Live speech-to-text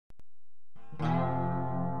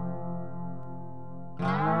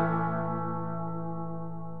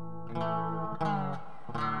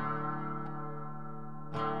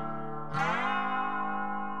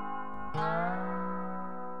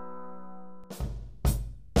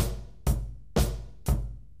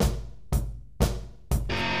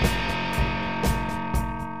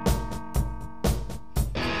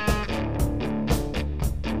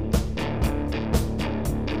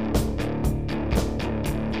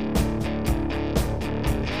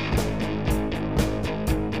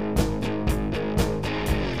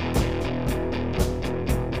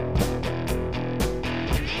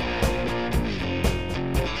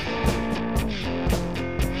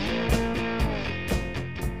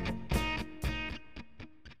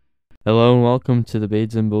Hello and welcome to the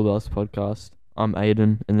Beads and Bulldogs podcast. I'm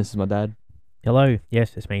Aiden and this is my dad. Hello,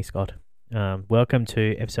 yes, it's me, Scott. Welcome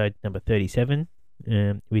to episode number 37,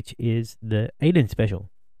 which is the Aiden special.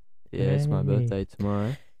 Yeah, it's my Yay. birthday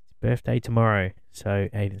tomorrow. Birthday tomorrow, so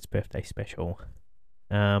Aiden's birthday special.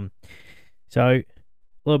 So a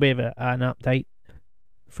little bit of an update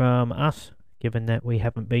from us, given that we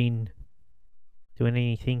haven't been doing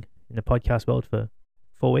anything in the podcast world for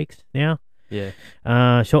 4 weeks now. Yeah.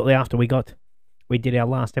 Shortly after we did our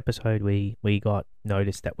last episode, we got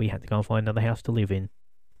noticed that we had to go and find another house to live in,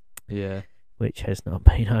 Yeah. which has not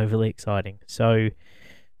been overly exciting. So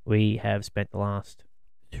we have spent the last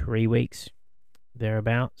 3 weeks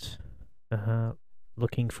thereabouts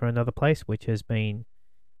looking for another place, which has been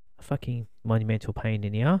a fucking monumental pain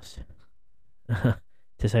in the ass, to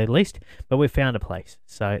say the least. But we've found a place,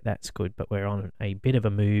 so that's good. But we're on a bit of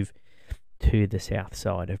a move to the south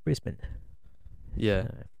side of Brisbane. Yeah.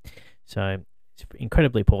 So it's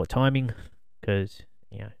incredibly poor timing because,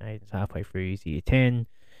 Aiden's halfway through his year 10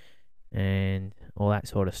 and all that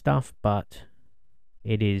sort of stuff, but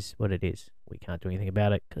it is what it is. We can't do anything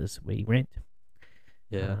about it because we rent.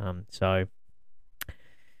 Yeah. So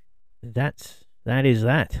that is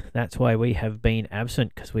that. That's why we have been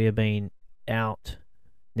absent, because we have been out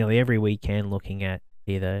nearly every weekend looking at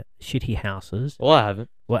either shitty houses. Well, I haven't.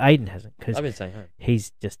 Well, Aiden hasn't, because I've been staying home.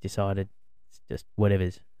 he's just decided it's just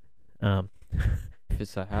whatever's. If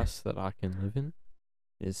it's a house that I can live in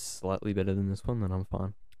is slightly better than this one, then I'm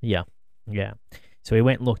fine. Yeah. So we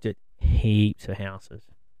went and looked at heaps of houses,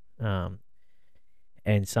 and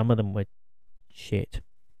some of them were shit.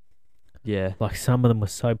 Yeah. Like, some of them were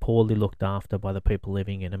so poorly looked after by the people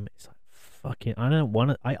living in them. It's like, fucking, I don't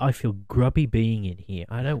want it. I feel grubby being in here.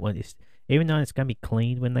 I don't want this. Even though it's going to be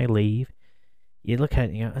cleaned when they leave, you look at it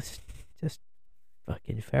and you go, it's just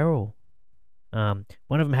fucking feral. One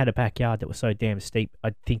of them had a backyard that was so damn steep,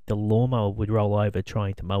 I think the lawnmower would roll over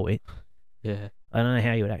trying to mow it. Yeah. I don't know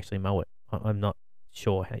how you would actually mow it. I'm not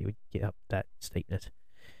sure how you would get up that steepness.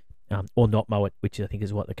 Or not mow it, which I think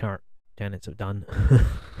is what the current tenants have done.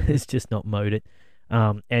 It's just not mowed it.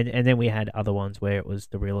 And then we had other ones where it was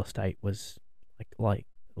the real estate was like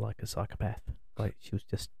a psychopath. Like, she was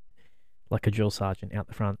just like a drill sergeant out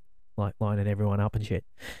the front, like lining everyone up and shit.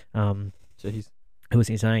 Jeez. It was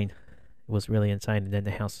insane. It was really insane. And then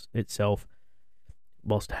the house itself,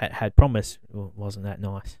 whilst had promise, wasn't that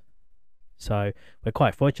nice. So we're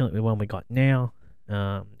quite fortunate with one we got now.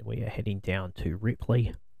 We are heading down to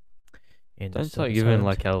Ripley. Don't start giving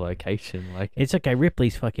like our location. Like, it's okay.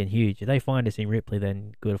 Ripley's fucking huge. If they find us in Ripley,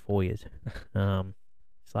 then good for you. It's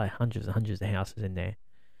like hundreds and hundreds of houses in there.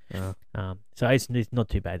 So it's not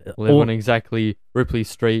too bad. live on exactly Ripley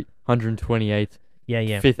Street, 128th,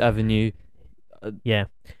 Yeah. 5th Avenue. Yeah.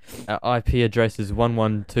 Our IP address is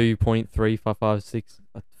 112.3556.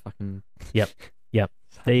 Fucking. Yep.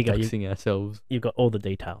 There you go. Doxing ourselves. You've got all the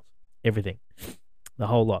details, everything, the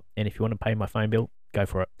whole lot. And if you want to pay my phone bill, go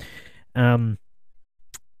for it.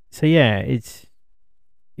 So yeah, it's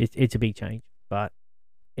a big change, but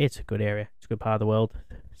it's a good area. It's a good part of the world.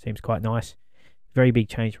 Seems quite nice. Very big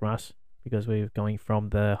change for us because we're going from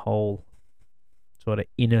the whole sort of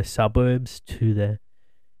inner suburbs to the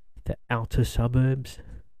outer suburbs.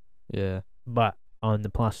 Yeah. But on the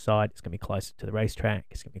plus side, it's going to be closer to the racetrack.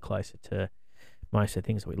 It's going to be closer to most of the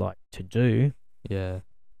things that we like to do. Yeah.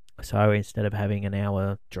 So instead of having an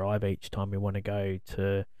hour drive each time we want to go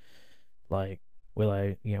to like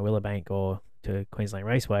Willowbank or to Queensland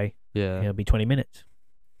Raceway, Yeah. it'll be 20 minutes.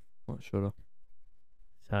 Much shorter.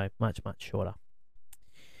 So much shorter.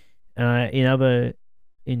 In other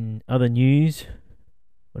news,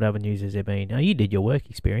 what other news has there been? Oh, you did your work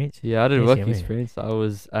experience. Yeah, I did Yes, work yeah, yeah. experience. I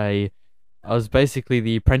was basically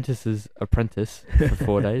the apprentice's apprentice for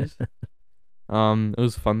 4 days. It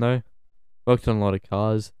was fun though. Worked on a lot of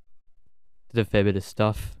cars. Did a fair bit of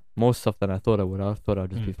stuff. More stuff than I thought I would. I thought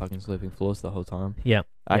I'd just be fucking sweeping floors the whole time. Yeah.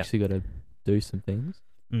 I actually got to do some things.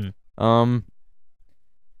 Mm.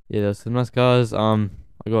 Yeah, there's some nice cars. I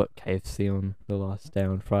got KFC on the last day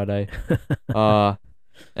on Friday. And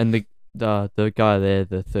the guy there,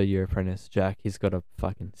 the 3rd year apprentice, Jack, he's got a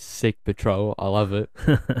fucking sick patrol. I love it.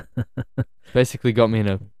 Basically got me in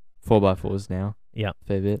a 4x4s now. Yeah.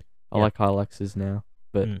 Fair bit. I Yeah. like Hiluxes now.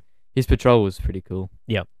 But his patrol was pretty cool.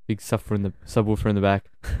 Yeah. Big subwoofer in the back.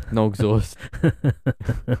 No exhaust.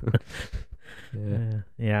 Yeah.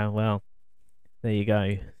 Yeah, well, there you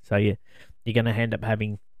go. So you're going to end up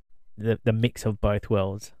having the mix of both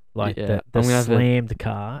worlds. Like Yeah, the I'm gonna have slammed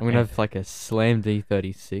car. I'm going to have like a slam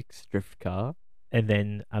D36 drift car. and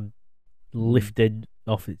then a lifted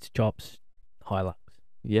off its chops Hilux.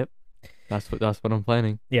 Yep. That's what I'm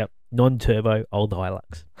planning. non-turbo old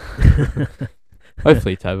Hilux.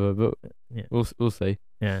 Hopefully turbo, but Yeah. we'll see.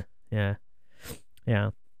 Yeah.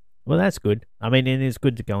 Well, that's good. I mean, it is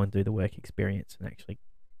good to go and do the work experience and actually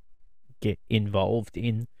get involved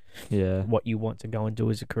in Yeah, what you want to go and do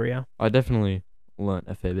as a career. I definitely learnt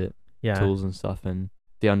a fair bit, Yeah. tools and stuff, and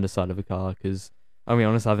the underside of a car. Because I'll be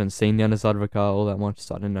honest, I haven't seen the underside of a car all that much,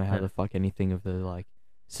 so I don't know how Yeah. the fuck anything of the like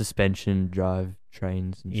suspension, drive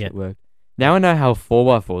trains and Yeah. shit work. Now I know how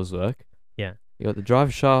 4x4s work. Yeah. You got the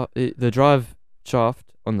drive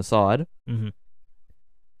shaft on the side Mm-hmm.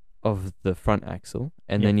 of the front axle,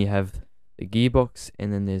 and Yep. then you have the gearbox,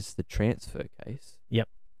 and then there's the transfer case. Yep.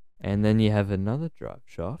 And then you have another drive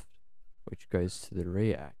shaft, which goes to the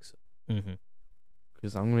rear axle. Mm-hmm.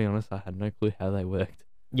 Because I'm gonna be honest, I had no clue how they worked.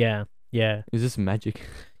 Yeah. Is this magic?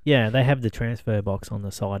 Yeah, they have the transfer box on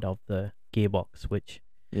the side of the gearbox, which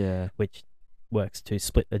Yeah. works to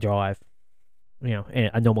split the drive. You know,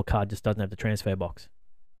 a normal car just doesn't have the transfer box.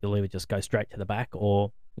 You'll either just go straight to the back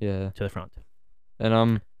or Yeah. to the front.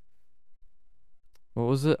 And what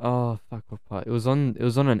was it? Oh fuck, what part? It was on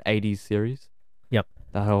an 80s series. Yep.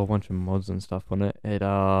 That had a whole bunch of mods and stuff on it. It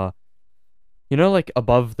you know, like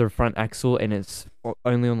above the front axle, and it's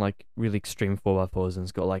only on like really extreme 4x4s, and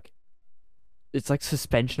it's got like, it's like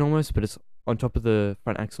suspension almost, but it's on top of the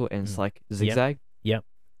front axle, and it's like zigzag. Yep.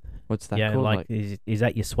 What's that Yeah, called? like is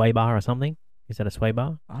that your sway bar or something? Is that a sway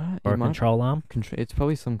bar or a control arm? It's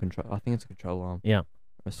probably some control. I think it's a control arm. Yeah. Or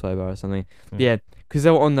a sway bar or something. Mm. Yeah, because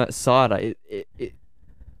they were on that side.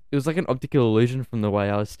 It was like an optical illusion from the way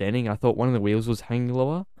I was standing. I thought one of the wheels was hanging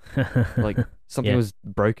lower, like something Yeah. was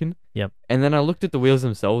broken. Yep. And then I looked at the wheels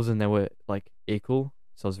themselves, and they were like equal.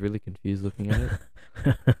 So I was really confused looking at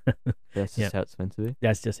it. That's just how it's meant to be.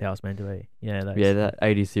 That's just how it's meant to be. Yeah. Yeah, that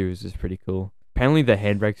 80 series is pretty cool. Apparently the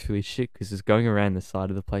handbrake's really shit because it's going around the side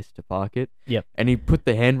of the place to park it. Yep. And he put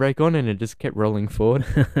the handbrake on, and it just kept rolling forward.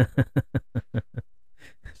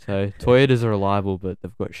 So Toyotas are reliable, but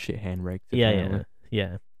they've got shit handbrakes. apparently.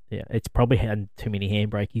 Yeah. It's probably had too many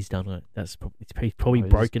handbrake he's done on it. He's probably Oh, he's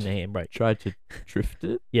broken the handbrake. Tried to drift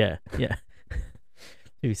it. Yeah.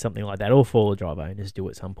 Do something like that. All 4-wheel drive owners do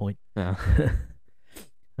at some point. Yeah.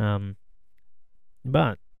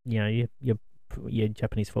 But you know, your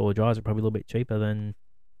Japanese 4-wheel drives are probably a little bit cheaper than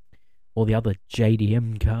all the other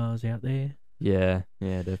JDM cars out there. Yeah,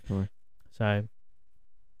 definitely. So,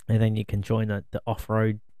 and then you can join the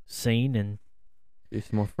off-road scene, and Do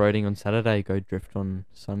some off-roading on Saturday, go drift on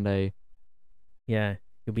Sunday. yeah,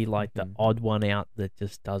 you'll be like the Mhm. odd one out that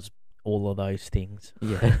just does all of those things.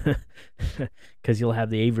 Yeah. Because you'll have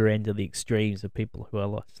the either end of the extremes of people who are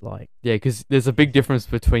lost, like Yeah, because there's a big difference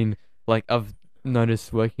between, like, I've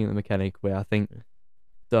noticed working at the mechanic where I think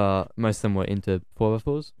most of them were into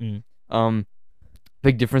 4x4s. Mm.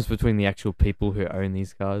 Big difference between the actual people who own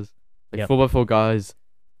these cars. Like, Yep. 4x4 guys,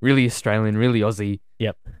 really Australian, really Aussie.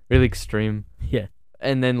 Yep. Really extreme. Yeah.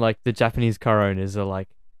 And then, like, the Japanese car owners are, like,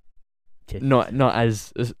 just- not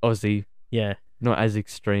as Aussie, yeah, not as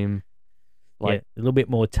extreme. Like, a little bit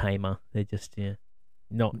more tamer. They're just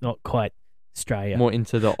not quite Australia. more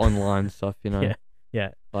into the online stuff, you know?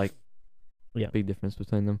 Yeah. Like, Yeah. big difference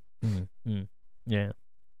between them. Yeah.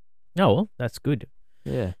 Oh well, that's good.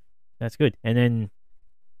 Yeah. That's good. And then,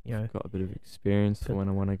 you know, Got a bit of experience for when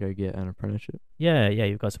I want to go get an apprenticeship. yeah,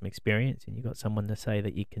 you've got some experience, and you've got someone to say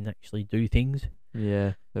that you can actually do things.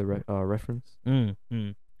 Yeah, the reference.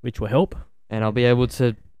 Which will help. And I'll be able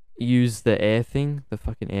to use the air thing, the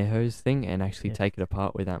fucking air hose thing, and actually Yeah. take it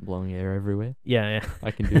apart without blowing air everywhere. Yeah.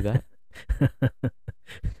 I can do that.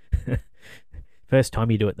 First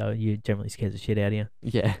time you do it though, you generally scares the shit out of you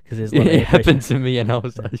Yeah. because there's a lot of It air pressure. happened to me, and I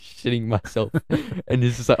was like shitting myself. And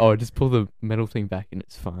it's just like, oh, just pull the metal thing back, and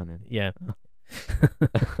it's fine. And Yeah.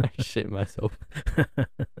 I shit myself.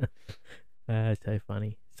 It's so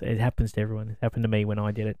funny. So it happens to everyone. It happened to me when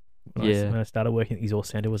I did it. When I started working at the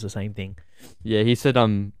exhaust center, it was the same thing. Yeah, he said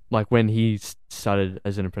like when he started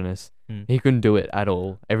as an apprentice, Mm. he couldn't do it at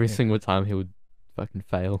all. Every Yeah. single time he would fucking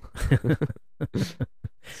fail.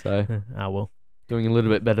 So Oh well. doing a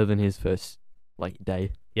little bit better than his first like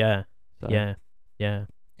day. Yeah. So, Yeah.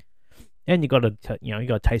 And you got you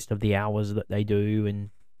got a taste of the hours that they do, and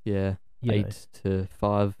yeah, you know, 8 to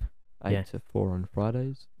 5, 8 Yeah. to 4 on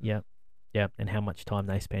Fridays. yeah, and how much time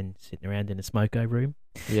they spend sitting around in a smoko room.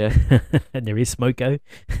 Yeah, And there is smoko.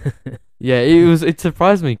 yeah. It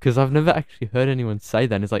surprised me because I've never actually heard anyone say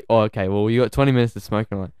that. And it's like, oh, okay, well, you got 20 minutes to smoke,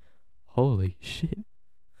 and I'm like, holy shit,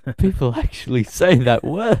 people actually say that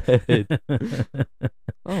word.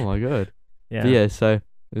 Oh my god. Yeah. But yeah, so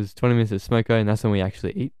it was 20 minutes of smoko, and that's when we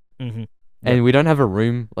actually eat. Mm-hmm. And we don't have a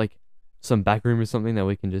room, like, some back room or something that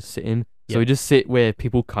we can just sit in. So Yep. we just sit where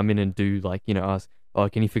people come in and do like, ask, oh,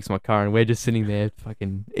 can you fix my car? And we're just sitting there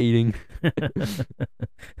fucking eating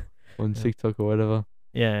on Yeah. TikTok or whatever.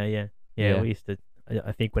 Yeah. Yeah. We used to.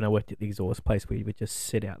 I think when I worked at the exhaust place, we would just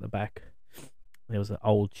sit out the back. There was an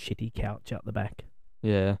old shitty couch out the back,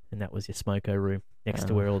 Yeah. and that was your smoko room next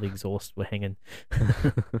to Oh. where all the exhausts were hanging.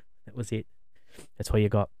 That was it. That's all you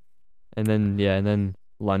got. And then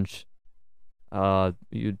lunch.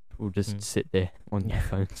 We'll just sit there on your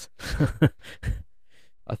phones.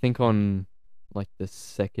 I think on like the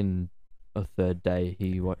second or third day,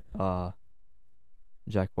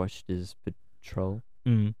 Jack watched his patrol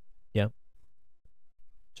Mm.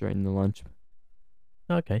 during the lunch,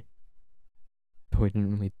 Okay. but we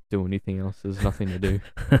didn't really do anything else. There's nothing to do.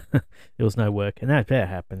 There was no work, and that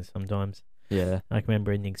happens sometimes. Yeah, I can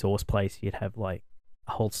remember in the exhaust place, you'd have like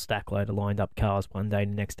a whole stack load of lined up cars one day,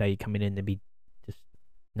 and the next day you come in, there'd be just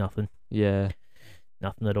nothing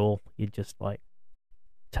at all. You'd just like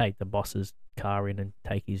take the boss's car in and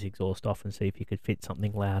take his exhaust off and see if you could fit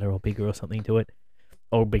something louder or bigger or something to it,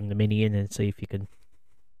 or bring the Mini in and see if you could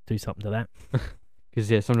do something to that.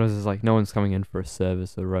 because sometimes it's like no one's coming in for a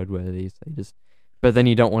service or roadworthy, so you just. But then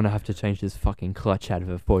you don't want to have to change this fucking clutch out of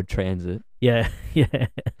a Ford Transit. Yeah. You're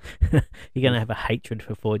gonna have a hatred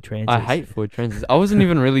for Ford Transits. I hate Ford Transits. I wasn't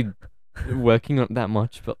even really working on it that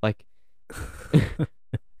much, but like,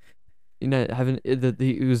 having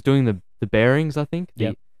he was doing the bearings, I think.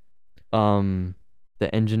 Yep.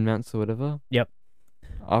 The engine mounts or whatever. Yep.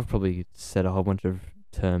 I've probably said a whole bunch of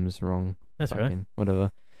terms wrong. That's right.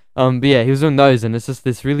 Whatever. But yeah, he was doing those, and it's just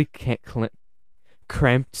this really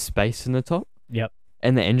cramped space in the top. Yep.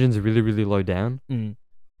 And the engine's really, really low down. Mm.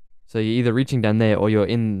 So you're either reaching down there or you're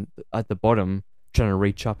in at the bottom trying to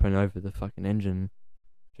reach up and over the fucking engine,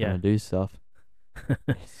 trying to do stuff.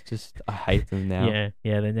 It's just I hate them now.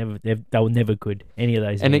 Yeah. They were never good. Any of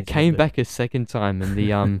those. And it vans came never back a second time, and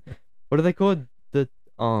the what are they called? The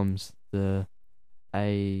arms, the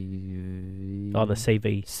good. Oh, the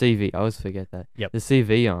CV. CV. I always forget that. Yep. The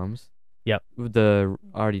CV arms. Yep. With I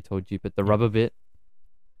already told you, but the rubber bit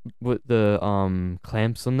with the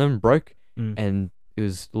clamps on them broke, and it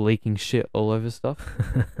was leaking shit all over stuff,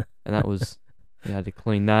 and that was you had to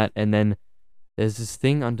clean that, and then there's this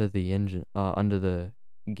thing under the engine, under the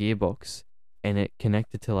gearbox, and it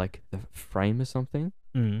connected to like the frame or something.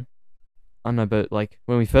 Mm. I don't know, but like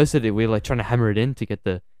when we first did it, we were like trying to hammer it in to get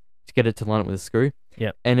it to line up with a screw.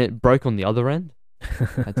 Yep. And it broke on the other end.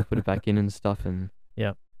 Had to put it back in and stuff, and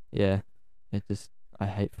Yep. yeah, I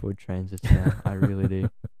hate Ford Transits now. I really do.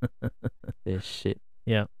 They're shit.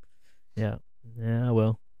 Yeah.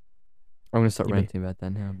 Well. I'm gonna start You mean- ranting about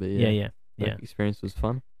that now, but Yeah. that experience was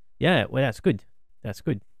fun. Yeah. Well, that's good.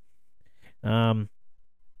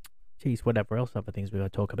 Geez, whatever else other things we got to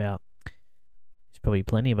talk about? There's probably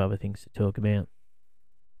plenty of other things to talk about.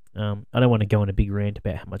 I don't want to go on a big rant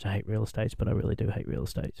about how much I hate real estates, but I really do hate real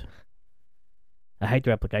estates. I hate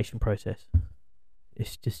their application process.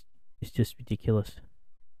 It's just ridiculous,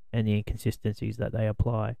 and the inconsistencies that they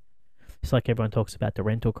apply. It's like everyone talks about the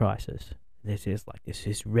rental crisis. There's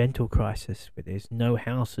this rental crisis where there's no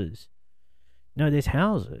houses. No, there's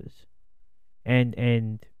houses,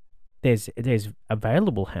 and there's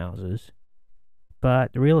available houses,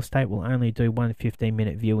 but the real estate will only do one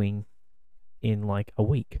 15-minute viewing in like a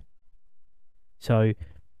week. So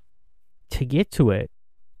to get to it,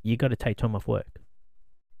 you got to take time off work.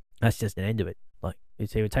 That's just the end of it. Like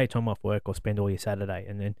it's either take time off work or spend all your Saturday,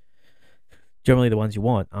 and then generally the ones you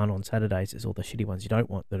want aren't on Saturdays. It's all the shitty ones you don't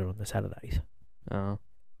want that are on the Saturdays, Oh.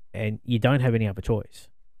 and you don't have any other choice.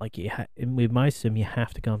 Like with most of them, you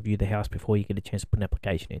have to go and view the house before you get a chance to put an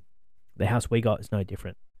application in. The house we got is no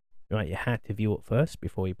different, right? You had to view it first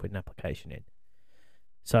before you put an application in.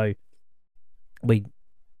 So we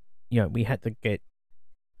had to get.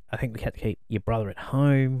 I think we had to keep your brother at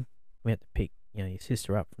home. We had to pick, your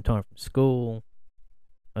sister up from school.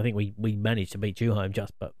 I think we managed to beat you home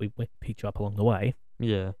but we picked you up along the way.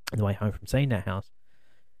 Yeah. On the way home from seeing that house.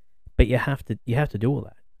 But you have to do all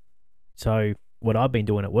that. So what I've been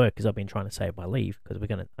doing at work is I've been trying to save my leave because I'm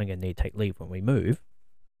gonna need to take leave when we move.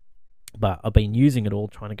 But I've been using it all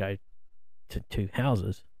trying to go to 2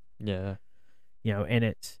 houses. Yeah. And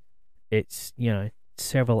it's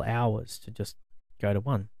several hours to just go to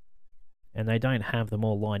one. And they don't have them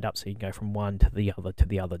all lined up so you can go from one to the other to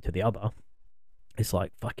the other to the other. It's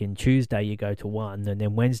like fucking Tuesday you go to one, and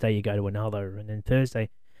then Wednesday you go to another, and then Thursday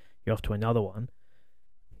you're off to another one.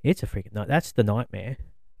 It's a freaking night. That's the nightmare.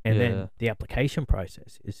 And then the application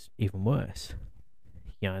process is even worse.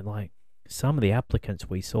 Like some of the applicants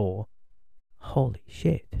we saw, holy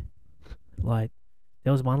shit. Like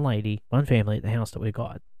there was one family at the house that we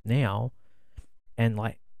got now, and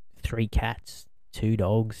like 3 cats, 2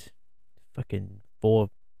 dogs, fucking 4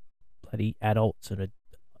 bloody adults, and a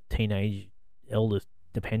teenage elder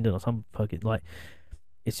dependent or some fucking like.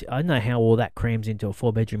 I don't know how all that crams into a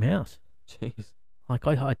 4-bedroom house. Jeez. Like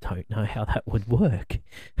I don't know how that would work.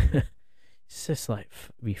 It's just like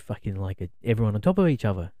be fucking like everyone on top of each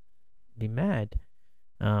other. Be mad.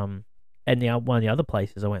 And one of the other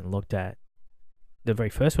places I went and looked at, the very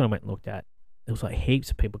first one I went and looked at, there was like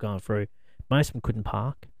heaps of people going through. Most of them couldn't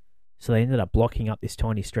park, so they ended up blocking up this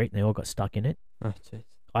tiny street, and they all got stuck in it. Oh, jeez.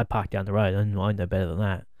 I parked down the road, and I know better than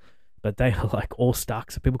that. But they were like all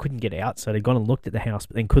stuck, so people couldn't get out. So they'd gone and looked at the house,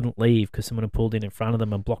 but then couldn't leave because someone had pulled in front of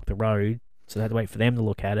them and blocked the road. So they had to wait for them to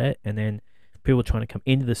look at it, and then people were trying to come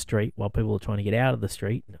into the street while people were trying to get out of the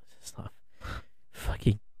street. And it was just like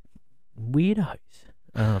fucking weirdos.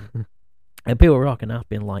 And people were rocking up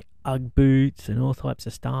in like UGG boots and all types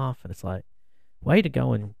of stuff, and it's like, way to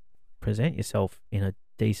go and present yourself in a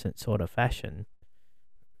decent sort of fashion.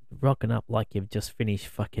 Rocking up like you've just finished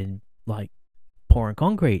fucking like pouring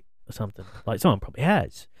concrete or something. Like someone probably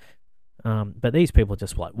has. But these people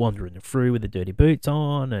just like wandering through with the dirty boots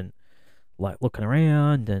on and like looking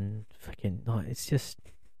around and fucking like, it's just,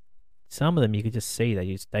 some of them you could just see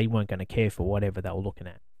they weren't going to care for whatever they were looking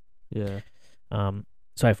at. Yeah.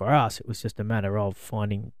 So for us, it was just a matter of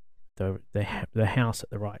finding the house at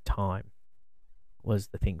the right time was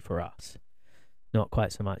the thing for us. Not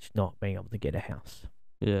quite so much not being able to get a house.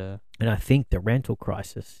 Yeah. And I think the rental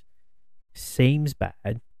crisis seems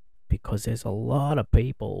bad because there's a lot of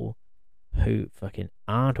people who fucking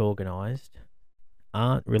aren't organised,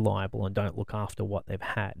 aren't reliable, and don't look after what they've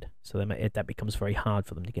had. So that becomes very hard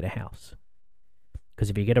for them to get a house. Because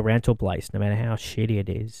if you get a rental place, no matter how shitty it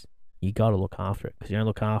is, you got to look after it. Because you don't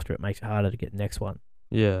look after it, it makes it harder to get the next one.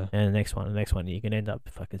 Yeah. And the next one, and the next one. You can end up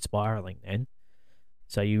fucking spiraling then.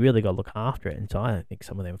 So you really got to look after it. And so I don't think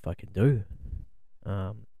some of them fucking do.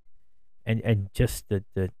 And just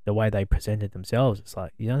the way they presented themselves, it's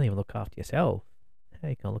like, you don't even look after yourself. How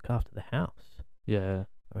you gonna look after the house? Yeah.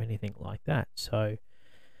 Or anything like that. So,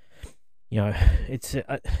 you know, it's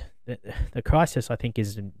the crisis, I think,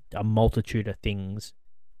 is a multitude of things,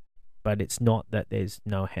 but it's not that there's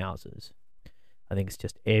no houses. I think it's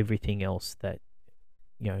just everything else that,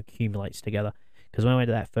 you know, accumulates together. Because when I went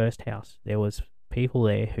to that first house, there was people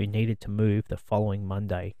there who needed to move the following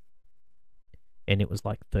Monday, and it was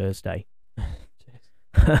like Thursday.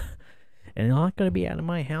 And I'm going to be out of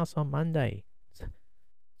my house on Monday.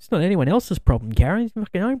 It's not anyone else's problem, Karen. It's your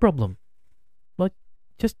fucking own problem. Like,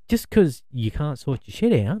 just because you can't sort your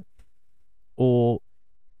shit out, or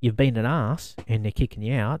you've been an ass and they're kicking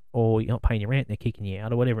you out, or you're not paying your rent and they're kicking you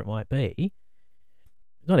out, or whatever it might be,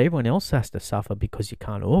 not everyone else has to suffer because you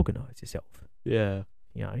can't organise yourself. Yeah.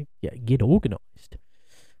 You know, get organised.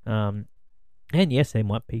 And yes, there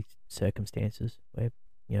might be circumstances where,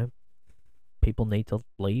 you know, people need to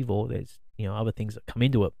leave, or there's, you know, other things that come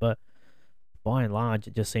into it, but by and large,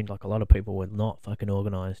 it just seemed like a lot of people were not fucking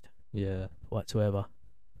organised. Yeah. Whatsoever.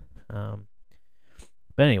 But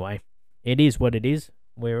anyway, it is what it is.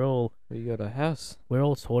 We got a house. We're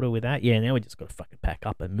all sorted with that. Yeah, now we just got to fucking pack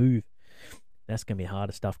up and move. That's going to be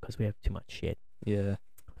harder stuff because we have too much shit. Yeah.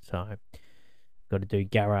 So, got to do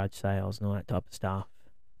garage sales and all that type of stuff.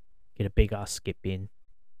 Get a big ass skip bin.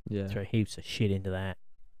 Yeah. Throw heaps of shit into that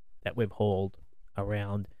we've hauled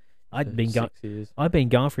around. I've For been 6 years.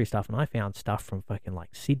 going through stuff, and I found stuff from fucking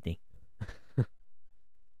like Sydney.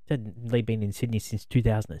 They've been in Sydney since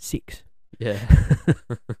 2006. Yeah.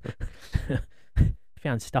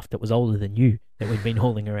 Found stuff that was older than you that we've been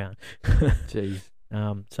hauling around. Jeez.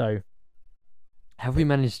 So Have we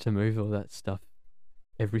managed to move all that stuff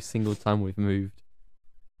every single time we've moved?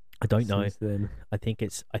 I don't know. Since then? I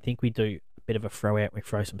think we do a bit of a throw out. We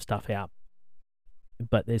throw some stuff out,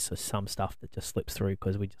 but there's some stuff that just slips through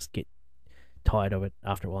because we just get tired of it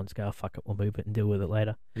after a while and just go, oh, fuck it, we'll move it and deal with it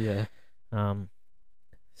later. Yeah.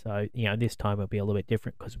 So, you know, this time will be a little bit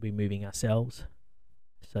different because we'll be moving ourselves.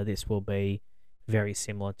 So this will be very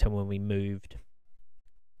similar to when we moved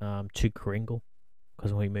to Coringal.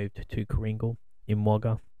 Because when we moved to Coringal in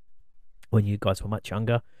Wagga, when you guys were much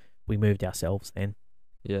younger, we moved ourselves then.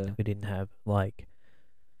 Yeah. We didn't have, like,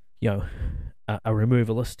 you know, a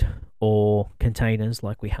removalist or containers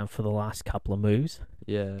like we have for the last couple of moves.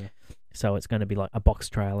 Yeah. So it's going to be like a box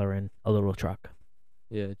trailer and a little truck.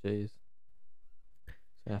 Yeah, jeez.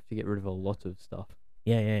 So I have to get rid of a lot of stuff.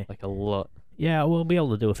 Yeah. Like a lot. Yeah, we'll be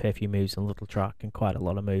able to do a fair few moves in a little truck and quite a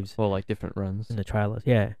lot of moves Or like different runs. in the trailers.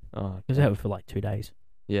 Yeah. Oh, I was out for like 2 days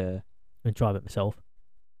yeah. and drive it myself.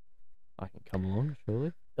 I can come along,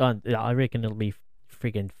 surely. I reckon it'll be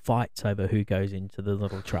friggin' fights over who goes into the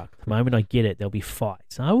little truck. The moment I get it, there'll be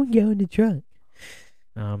fights. I won't go in the truck.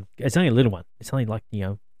 It's only a little one. It's only like,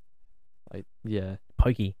 Like, yeah.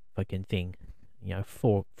 pokey fucking thing.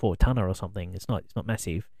 4-tonner or something. It's not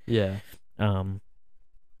massive. Yeah.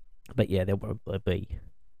 But yeah, there will be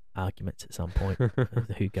arguments at some point of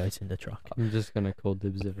who goes in the truck. I'm just gonna call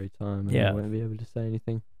dibs every time, and Yeah. I won't be able to say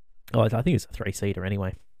anything. Oh, I think it's a 3-seater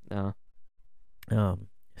anyway. No.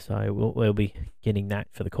 So we'll be getting that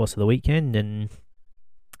for the course of the weekend and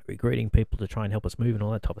recruiting people to try and help us move and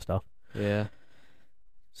all that type of stuff. Yeah.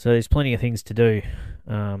 So there's plenty of things to do,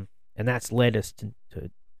 and that's led us to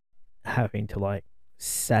having to like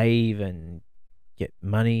save and get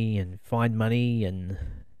money and find money, and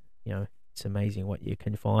it's amazing what you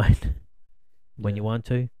can find when you want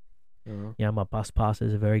to. My bus pass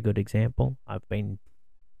is a very good example. I've been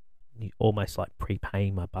almost like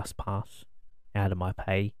prepaying my bus pass out of my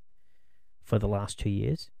pay for the last 2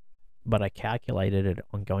 years, but I calculated it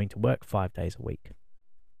on going to work 5 days a week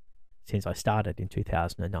since I started in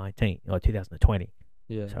 2019 or 2020.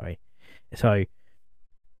 Yeah. Sorry. So,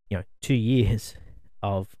 2 years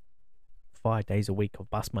of 5 days a week of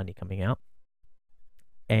bus money coming out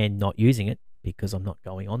and not using it because I'm not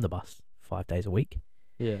going on the bus 5 days a week.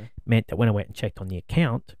 Yeah. Meant that when I went and checked on the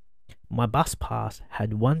account, my bus pass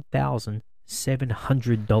had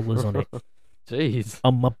 $1,700 on it. Jeez.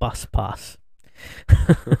 On my bus pass.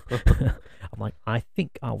 I'm like, I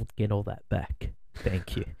think I'll get all that back.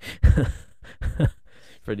 Thank you.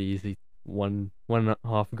 Pretty easy.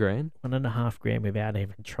 1.5 grand. $1.5 grand without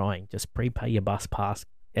even trying. Just prepay your bus pass,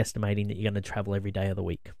 estimating that you're going to travel every day of the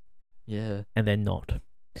week, Yeah. and then not.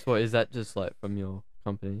 So is that just like from your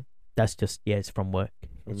company? That's just it's from work.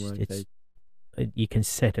 You can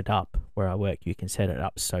set it up where I work. You can set it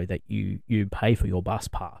up so that you pay for your bus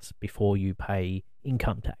pass before you pay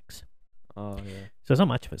income tax. Oh yeah. So it's not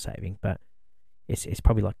much of a saving, but it's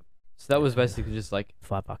probably like So that was basically just like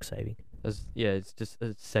 $5 saving. it's just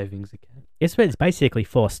a savings account. It's basically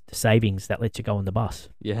forced savings that lets you go on the bus.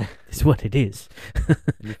 Yeah. It's what it is. And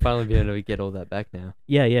you'll finally be able to get all that back now.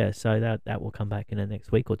 Yeah. So that will come back in the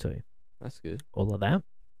next week or two. That's good. All of that.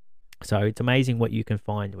 So it's amazing what you can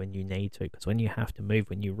find when you need to, because when you have to move,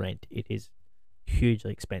 when you rent, it is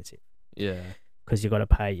hugely expensive. Yeah. Because you got to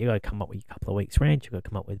come up with a couple of weeks' rent. You got to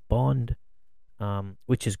come up with bond,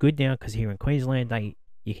 which is good now because here in Queensland,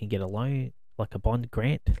 you can get a loan, like a bond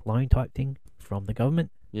grant loan type thing from the government.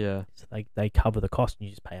 Yeah. So they cover the cost and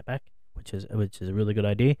you just pay it back, which is a really good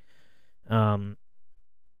idea. And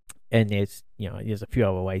there's a few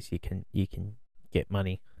other ways you can get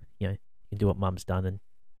money. You can do what Mum's done and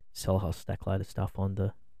sell a whole stack load of stuff on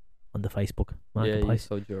the Facebook marketplace.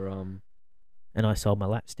 Yeah, you sold your And I sold my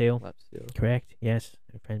lap steel. lap steel. Correct. Yes,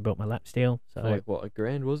 a friend bought my lap steel. So Like what, $1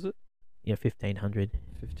 grand was it? 1,500.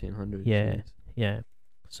 1,500. Yeah. jeez. Yeah.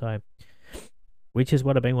 So, which is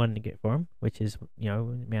what I've been wanting to get for them. Which is the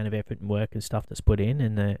amount of effort and work and stuff that's put in,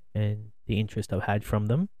 and the interest I've had from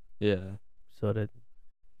them. Yeah. Sort of,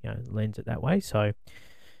 lends it that way. So,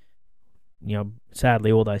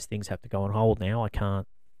 sadly, all those things have to go on hold now. I can't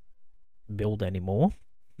build anymore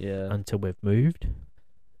Yeah. until we've moved.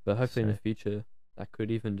 But hopefully in So- the future that could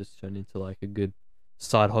even just turn into like a good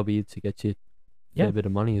side hobby to get you Yeah. a bit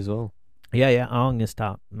of money as well. Yeah. I'm gonna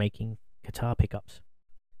start making guitar pickups.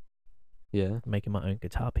 Yeah. Making my own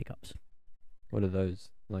guitar pickups. What are those?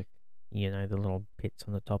 Like The little bits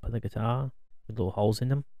on the top of the guitar with little holes in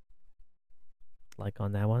them, like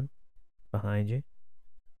on that one behind you.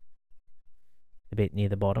 The bit near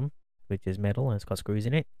the bottom, which is metal and it's got screws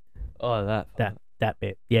in it. that That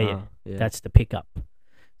bit. Yeah. yeah. That's the pickup.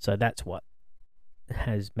 So that's what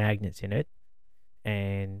has magnets in it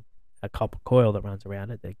and a copper coil that runs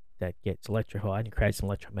around it that gets electrified and creates an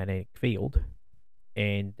electromagnetic field,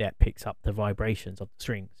 and that picks up the vibrations of the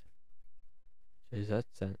strings. Jeez,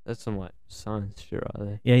 that's some like science shit right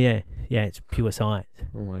there. Yeah. It's pure science.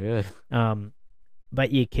 Oh my god.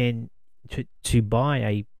 But you can to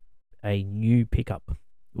buy a new pickup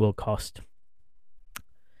will cost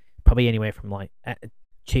probably anywhere from like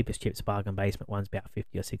cheapest bargain basement one's about $50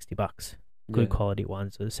 or $60. Good Yeah. quality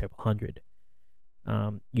ones are several hundred.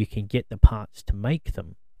 You can get the parts to make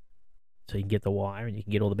them, so you can get the wire and you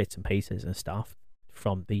can get all the bits and pieces and stuff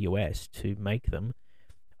from the US to make them.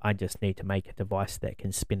 I just need to make a device that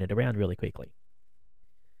can spin it around really quickly,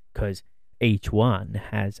 because each one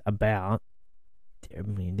has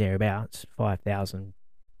thereabouts 5,000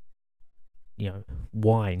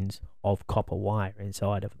 winds of copper wire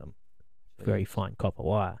inside of them. Very fine copper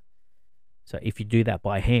wire. So if you do that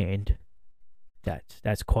by hand,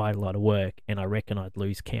 that's quite a lot of work, and I reckon I'd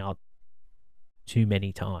lose count too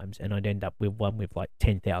many times, and I'd end up with one with like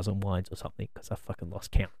 10,000 wines or something because I fucking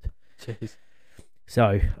lost count. Jeez.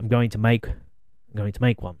 So I'm going to make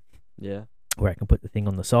one Yeah. where I can put the thing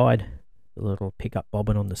on the side, the little pickup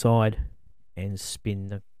bobbin on the side, and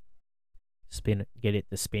get it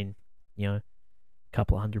to spin, a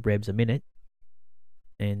couple of hundred revs a minute,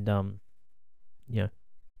 and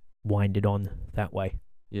wind it on that way.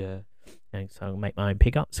 Yeah. And so I'll make my own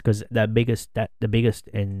pickups because the biggest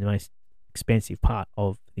and the most expensive part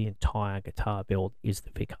of the entire guitar build is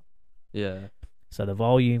the pickup. Yeah. So the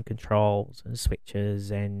volume controls and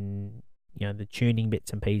switches and the tuning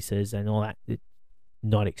bits and pieces and all that, it's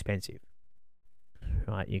not expensive.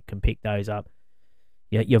 Right, you can pick those up.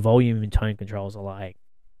 Yeah, your volume and tone controls are like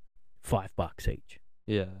 $5 each.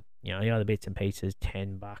 Yeah. The other bits and pieces,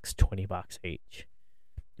 $10, $20 each.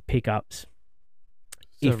 Pickups,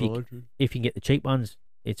 if you get the cheap ones,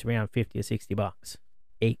 it's around $50 or $60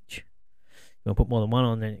 each. You want to put more than one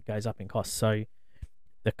on, then it goes up in cost. So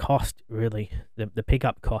the cost really, the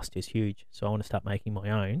pickup cost is huge. So I want to start making my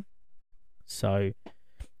own. So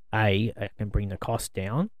A, I can bring the cost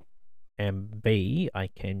down, and B, I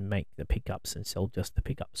can make the pickups and sell just the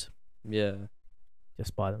pickups. Yeah.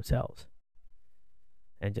 Just by themselves.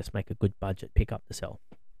 And just make a good budget pickup to sell.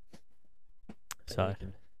 So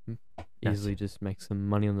easily just make some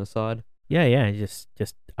money on the side. Yeah, just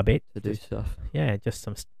a bit to do stuff. Yeah, just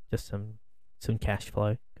some cash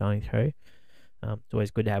flow going through. It's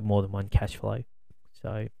always good to have more than one cash flow.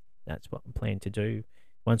 So that's what I'm planning to do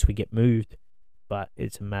once we get moved. But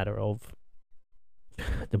it's a matter of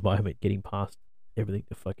at the moment getting past everything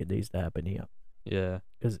the fuck it needs to happen here. Yeah.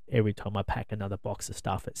 Because every time I pack another box of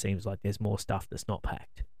stuff, it seems like there's more stuff that's not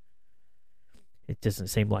packed. It doesn't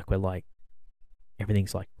seem like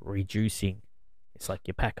everything's like reducing. It's like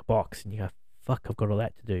you pack a box and you go, fuck, I've got all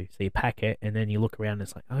that to do. So you pack it and then you look around and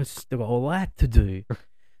it's like, oh, I've still got all that to do.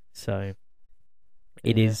 So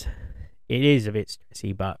it is a bit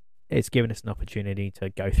stressy, but it's given us an opportunity to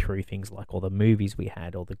go through things like all the movies we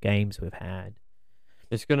had, all the games we've had.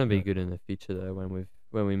 It's gonna be good in the future though when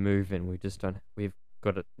we move and we've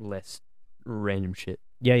got less random shit.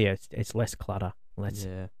 Yeah, it's less clutter, less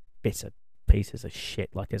bits of pieces of shit.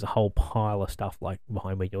 Like there's a whole pile of stuff like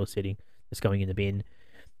behind where you're sitting that's going in the bin.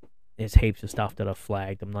 There's heaps of stuff that I've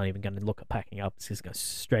flagged. I'm not even going to look at packing up. It's just go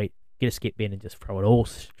straight, get a skip bin and just throw it all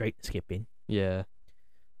straight in the skip bin. Yeah.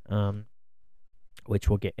 Which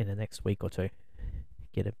we'll get in the next week or two.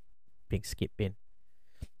 Get a big skip bin.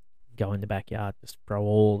 Go in the backyard, just throw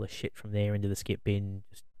all the shit from there into the skip bin.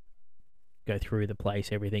 Just go through the place,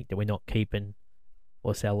 everything that we're not keeping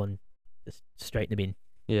or selling, just straight in the bin.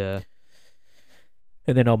 Yeah.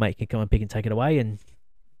 And then I'll make it go and pick and take it away, and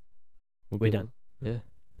we're done. Yeah.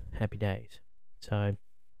 Happy days. So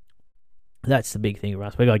that's the big thing for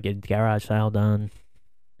us. We got to get the garage sale done,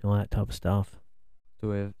 all that type of stuff.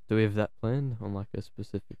 Do we have that planned on like a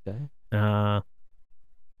specific day? No,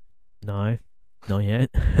 not yet.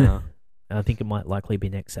 No. I think it might likely be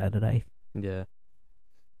next Saturday. Yeah.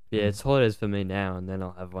 Yeah, it's holidays for me now, and then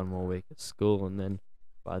I'll have one more week at school, and then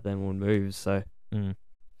by then we'll move. So.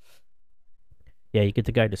 Yeah, you get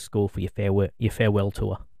to go to school for your farewell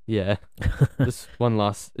tour. Yeah. Just one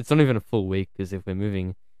last. It's not even a full week because if we're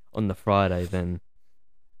moving on the Friday, then.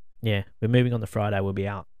 Yeah, we're moving on the Friday. We'll be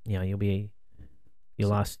out. You'll be your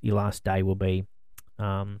last day will be,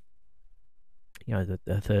 the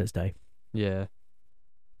Thursday. Yeah.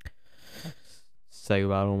 Say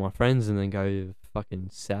goodbye to all my friends and then go to the fucking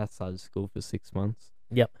south side of school for 6 months.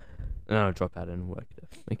 Yep. And then I'll drop out and work at a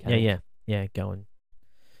mechanic. Yeah. Go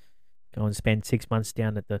and spend 6 months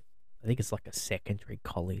down at I think it's like a secondary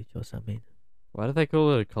college or something. Why do they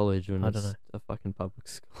call it a college when I don't it's know. a fucking public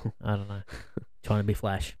school? I don't know. Trying to be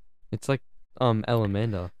flash. It's like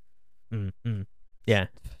Alamanda. Yeah.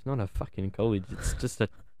 It's not a fucking college. It's just a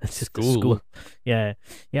It's just school. a school. Yeah.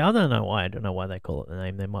 I don't know why. I don't know why they call it the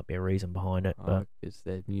name. There might be a reason behind it. But because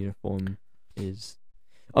their uniform is.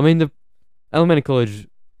 I mean, the elementary college.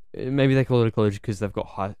 Maybe they call it a college because they've got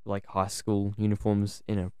high school uniforms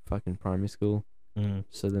in a fucking primary school.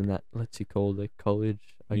 So then that lets you call it a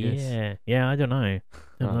college, I guess. Yeah. I don't know.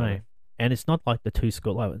 Don't know. And it's not like the two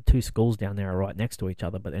schools down there are right next to each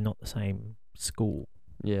other, but they're not the same school.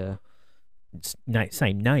 Yeah. It's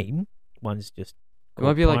same name. One's just It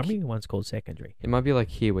might be primary, like one's called secondary. It might be like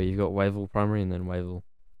here where you've got Wavell Primary and then Wavell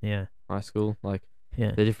Yeah. High School. Like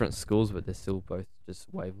Yeah. they're different schools, but they're still both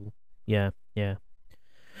just Wavell. Yeah. But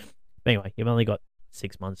anyway, you've only got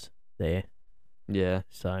 6 months there, Yeah.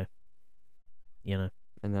 so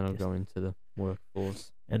And then I'll go into the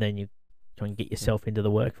workforce. and then you try and get yourself into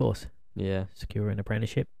the workforce. Yeah. Secure an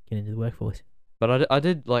apprenticeship, get into the workforce. But I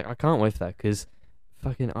did like I can't wait for that because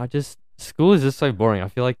fucking school is just so boring. I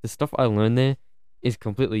feel like the stuff I learn there is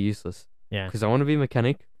completely useless Yeah. because I want to be a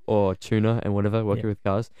mechanic or tuner and whatever working Yeah. with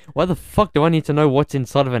cars. Why the fuck do I need to know what's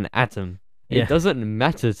inside of an atom? Yeah. It doesn't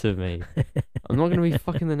matter to me. I'm not gonna be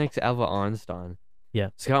fucking the next Albert Einstein. Yeah.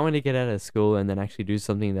 So I can't wait to get out of school and then actually do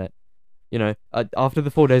something that, you know, after the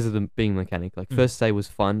 4 days of being mechanic, like Mm. first day was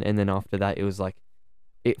fun, and then after that it was like,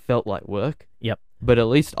 it felt like work. Yep. But at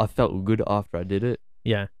least I felt good after I did it.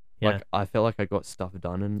 Yeah. Yeah. Like I felt like I got stuff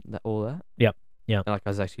done and all that. Yep. Yep. And like I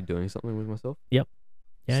was actually doing something with myself. Yeah,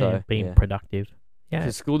 So, being yeah. productive. Yeah.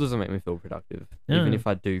 Because school doesn't make me feel productive. No. Even if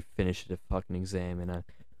I do finish the fucking exam and I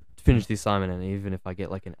finish the assignment, and even if I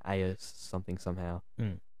get like an A or something somehow,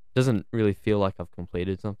 Mm. doesn't really feel like I've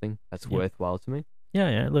completed something that's Yeah. worthwhile to me.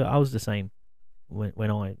 Yeah. Look, I was the same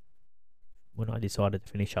when I decided to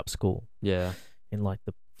finish up school Yeah. in like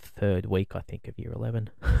the third week, I think, of year 11.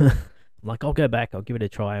 I'm like, I'll go back. I'll give it a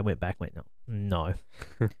try. I went back. No.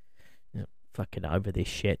 You know, fucking over this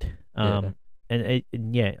shit. Yeah.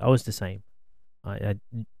 And yeah, I was the same. I had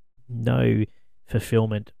no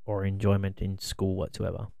fulfillment or enjoyment in school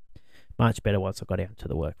whatsoever. Much better once I got out into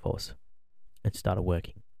the workforce and started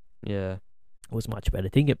working. Yeah. It was much better.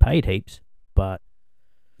 Didn't get paid heaps, but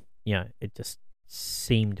it just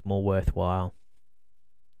seemed more worthwhile.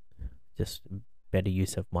 Just better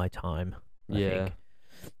use of my time. I think.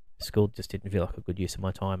 School just didn't feel like a good use of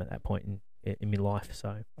my time at that point in my life. So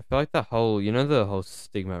I feel like the whole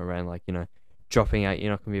stigma around like, dropping out,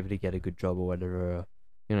 you're not gonna be able to get a good job or whatever,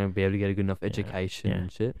 or, be able to get a good enough education yeah, and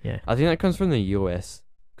shit. yeah, I think that comes from the US,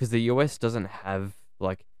 because the US doesn't have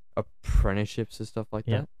like apprenticeships and stuff like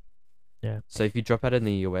Yeah. that. Yeah. So if you drop out in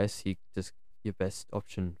the US, your best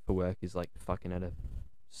option for work is like fucking at a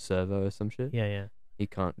server or some shit. yeah. You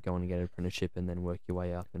can't go on and get an apprenticeship and then work your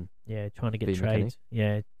way up and Yeah, trying to get Be a mechanic. trades.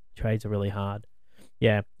 Yeah, trades are really hard.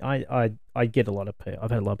 Yeah, I get a lot of I've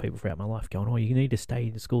had a lot of people throughout my life going, "Oh, you need to stay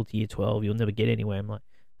in school to year 12. You'll never get anywhere." I'm like,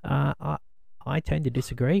 I tend to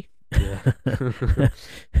disagree. Yeah.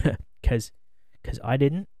 Because I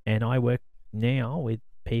didn't, and I work now with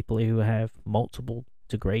people who have multiple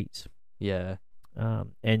degrees, yeah,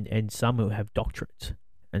 and some who have doctorates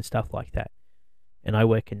and stuff like that. And I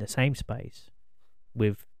work in the same space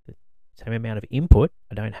with the same amount of input.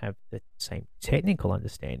 I don't have the same technical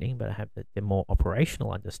understanding, but I have the more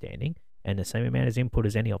operational understanding and the same amount of input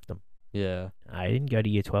as any of them. yeah. I didn't go to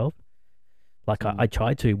year 12. Like Mm. I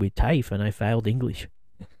tried to with TAFE and I failed English.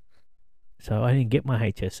 So I didn't get my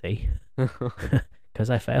HSC because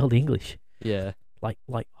I failed English. Yeah. Like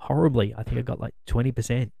horribly. I think I got like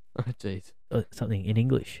 20% Oh jeez. or something in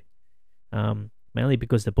English. Mainly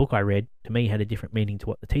because the book I read to me had a different meaning to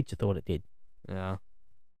what the teacher thought it did. Yeah.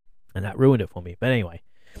 And that ruined it for me. But anyway,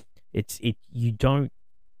 you don't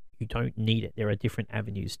need it. There are different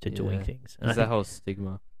avenues to doing Yeah. things. And There's I that think- whole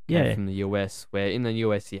stigma came yeah, from the US, where in the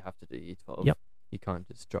US you have to do year 12. Yep. You can't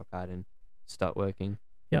just drop out and start working.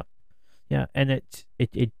 yeah, and it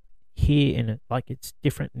here it's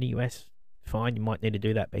different in the US. Fine, you might need to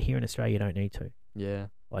do that, but here in Australia you don't need to. Yeah.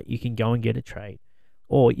 Like you can go and get a trade,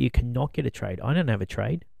 or you can not get a trade. I don't have a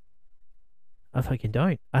trade. I fucking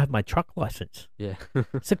don't. I have my truck license. Yeah.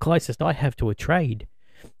 It's the closest I have to a trade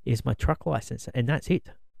is my truck license, and that's it.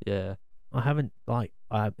 Yeah. I haven't I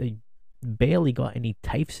barely got any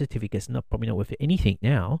TAFE certificates. Probably not worth anything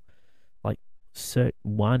now. Like Cert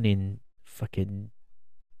 1 in fucking,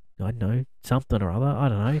 I don't know, something or other. I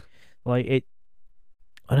don't know. Like it.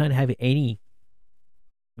 I don't have any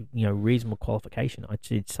reasonable qualification. I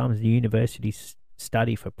did some of the university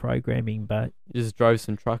study for programming, but You just drove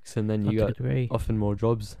some trucks and then not you to a got degree. often more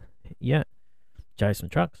jobs. Yeah, drove some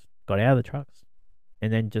trucks, got out of the trucks,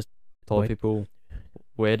 and then just Told Wait. people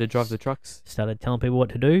where to drive the trucks started telling people what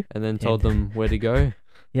to do, and then told them where to go.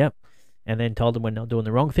 and then told them when they're doing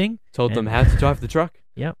the wrong thing. Told them And- how to drive the truck.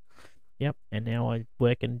 Yep, and now I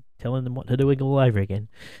work and telling them what to do all over again.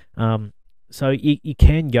 So you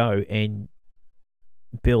can go and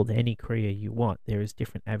build any career you want. There is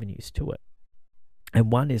different avenues to it,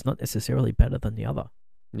 and one is not necessarily better than the other.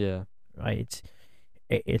 Yeah. Right?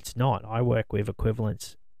 It's not. I work with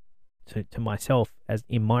equivalents to myself as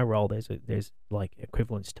in my role. There's like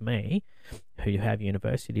equivalents to me who have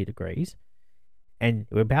university degrees, and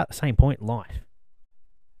we're about the same point in life.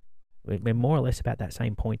 We're more or less about that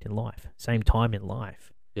same point in life, same time in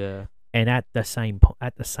life, Yeah. and at the same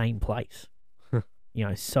place.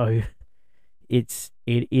 So it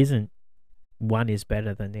isn't one is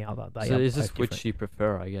better than the other. They So are it's both just which different. you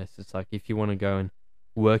prefer, I guess. It's like if you want to go and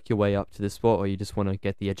work your way up to the spot, or you just want to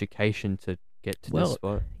get the education to get to Well, the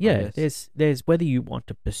spot. I Yeah, guess. there's whether you want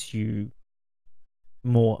to pursue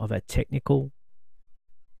more of a technical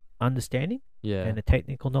understanding Yeah. and a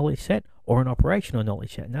technical knowledge set, or an operational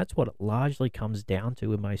knowledge set. And that's what it largely comes down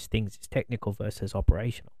to in most things, is technical versus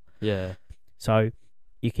operational. Yeah. So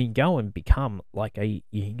you can go and become like a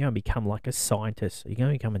scientist, you can go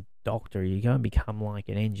and become a doctor, you go and become like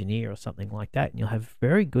an engineer or something like that, and you'll have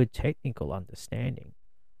very good technical understanding.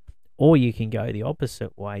 Or you can go the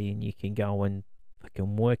opposite way, and you can go and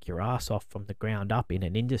fucking work your ass off from the ground up in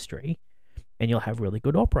an industry, and you'll have really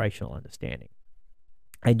good operational understanding.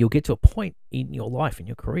 And you'll get to a point in your life, in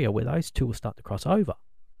your career, where those two will start to cross over.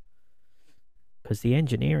 Because the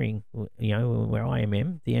engineering, where I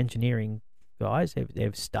am, the engineering guys,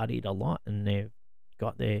 they've studied a lot, and they've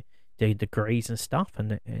got their degrees and stuff,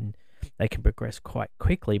 and they can progress quite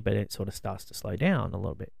quickly, but it sort of starts to slow down a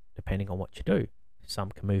little bit depending on what you do.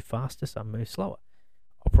 Some can move faster, some move slower.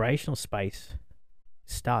 Operational space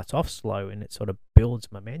starts off slow, and it sort of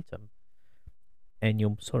builds momentum, and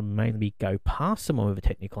you'll sort of mainly go past someone with a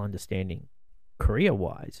technical understanding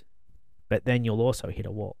career-wise, but then you'll also hit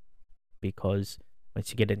a wall, because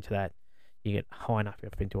once you get into that, you get high enough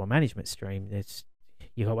up into a management stream,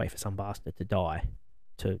 you gotta wait for some bastard to die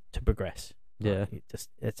to progress. Yeah.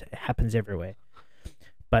 It happens everywhere.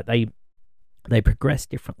 But they progress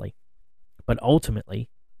differently. But ultimately,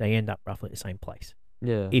 they end up roughly at the same place.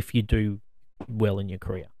 Yeah. If you do well in your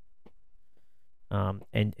career.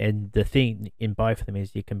 And the thing in both of them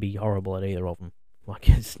is you can be horrible at either of them. Like,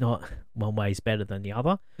 it's not one way is better than the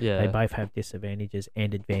other. Yeah. They both have disadvantages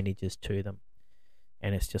and advantages to them.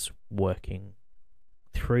 And it's just working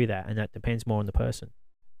through that. And that depends more on the person.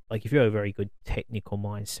 Like, if you have a very good technical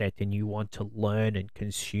mindset and you want to learn and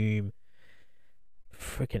consume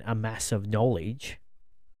freaking a mass of knowledge,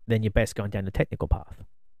 then you're best going down the technical path.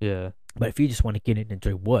 Yeah. But if you just want to get in and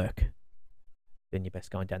do work, then you're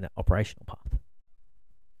best going down that operational path.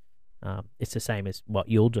 It's the same as what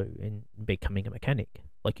you'll do in becoming a mechanic.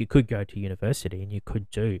 Like, you could go to university and you could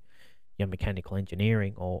do mechanical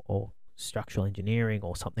engineering or structural engineering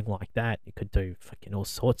or something like that. You could do fucking all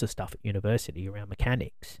sorts of stuff at university around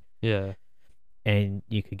mechanics. Yeah. And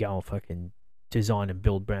you could go and fucking design and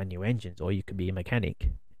build brand new engines, or you could be a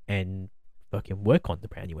mechanic and fucking work on the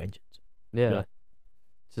brand new engines. Yeah. Right.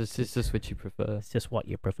 It's just what you prefer. It's just what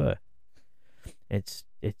you prefer. It's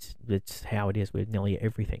how it is with nearly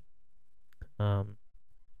everything.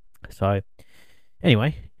 So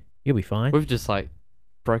anyway, you'll be fine. We've just like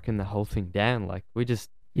broken the whole thing down. Like, we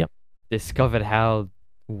just discovered how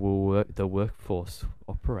the workforce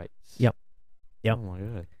operates. Yep. Oh my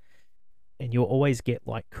god. And you'll always get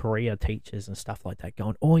like career teachers and stuff like that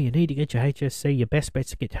going, oh, you need to get your HSC. Your best bet's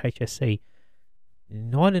to get your HSC.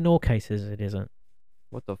 Not in all cases, it isn't.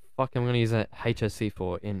 What the fuck am I gonna use a HSC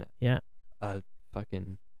for in a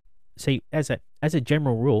fucking... See, as a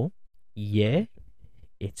general rule, yeah,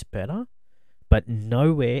 it's better, but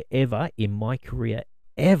nowhere ever in my career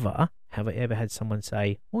ever have I ever had someone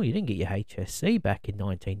say, oh, you didn't get your HSC back in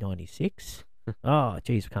 1996. Oh,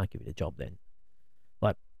 geez, we can't give you the job then.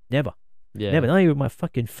 Like, never. Yeah. Never. Not even my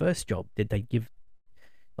fucking first job did they give,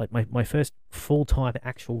 like, my first full-time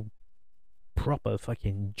actual proper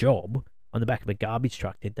fucking job on the back of a garbage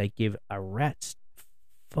truck, did they give a rat's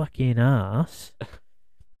fucking ass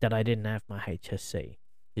that I didn't have my HSC.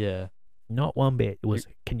 Yeah. Not one bit. It was,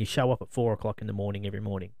 can you show up at 4 o'clock in the morning every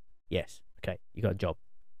morning? Yes. Okay, you got a job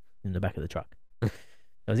in the back of the truck. That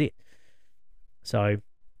was it. So,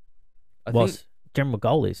 whilst general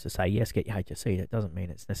goal is to say, yes, get your HSC, that doesn't mean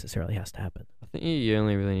it necessarily has to happen. I think you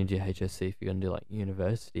only really need your HSC if you're going to do like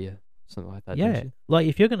university or something like that. Yeah. don't you? Like,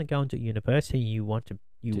 if you're going to go into university, you want Do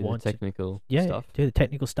the technical to stuff. do the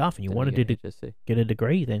technical stuff, and you then want you to get HSC. get a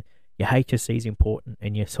degree, then your HSC is important,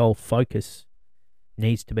 and your sole focus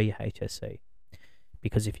needs to be your HSC.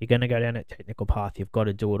 Because if you're going to go down that technical path, you've got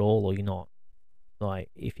to do it all, or you're not. Like,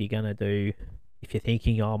 if you're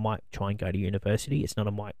thinking, oh, I might try and go to university, it's not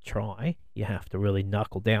a might try. You have to really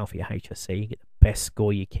knuckle down for your HSC, get the best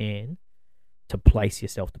score you can to place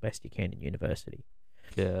yourself the best you can in university.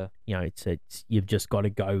 Yeah. It's you've just got to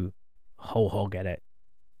go whole hog at it,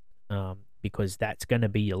 because that's going to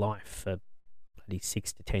be your life for bloody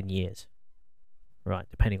 6 to 10 years, right?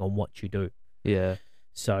 Depending on what you do. Yeah.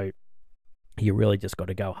 So you really just got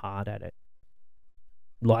to go hard at it.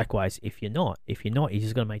 Likewise, if you're not, you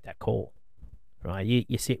just got to make that call, right?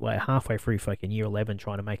 You sit halfway through fucking year 11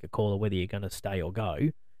 trying to make a call of whether you're going to stay or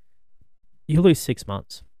go. You lose 6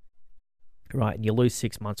 months, right? And you lose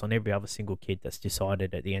 6 months on every other single kid that's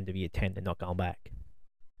decided at the end of year 10 they're not going back.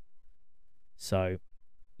 So,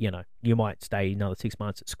 you might stay another 6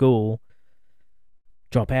 months at school,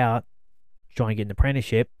 drop out, try and get an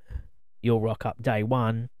apprenticeship. You'll rock up day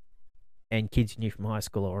one, and kids you knew from high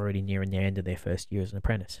school are already nearing the end of their first year as an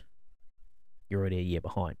apprentice. you're already a year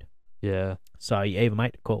behind. Yeah. So you either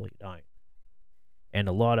make the call or you don't. And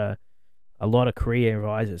a lot of career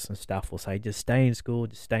advisors and stuff will say, just stay in school,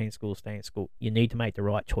 just stay in school, stay in school. You need to make the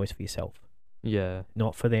right choice for yourself. Yeah.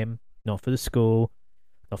 Not for them, not for the school,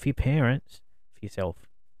 not for your parents, for yourself.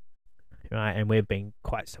 Right? And we've been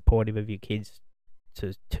quite supportive of your kids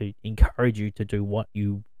to encourage you to do what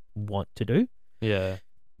you want to do. Yeah.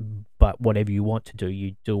 But whatever you want to do,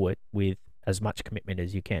 you do it with as much commitment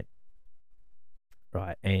as you can.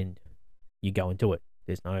 Right? And you go and do it.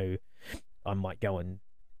 There's no, I might go and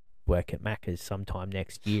work at Macca's sometime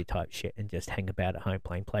next year type shit and just hang about at home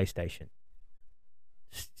playing PlayStation.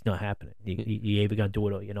 It's not happening. You're either going to do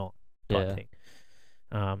it or you're not type thing.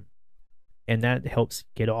 And that helps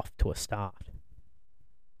get off to a start,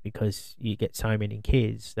 because you get so many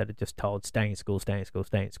kids that are just told, stay in school, stay in school,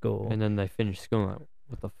 stay in school. And then they finish school like,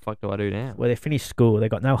 what the fuck do I do now? Well, they finish school, they've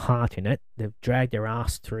got no heart in it. They've dragged their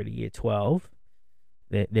ass through to year 12.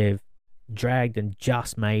 They've dragged and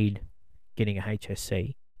just made getting a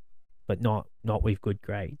HSC, but not with good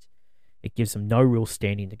grades. It gives them no real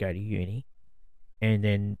standing to go to uni. And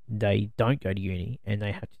then they don't go to uni and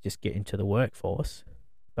they have to just get into the workforce.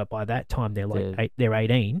 But by that time, they're like they're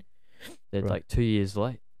 18. They're like 2 years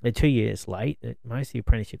late. They're 2 years late. Most of the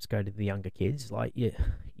apprenticeships go to the younger kids. Like you're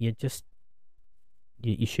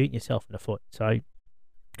shooting yourself in the foot. So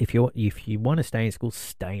if you want to stay in school,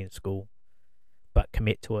 stay in school, but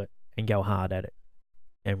commit to it and go hard at it,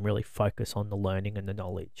 and really focus on the learning and the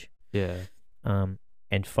knowledge. Yeah.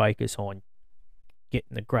 And focus on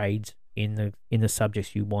getting the grades in the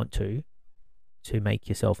subjects you want to make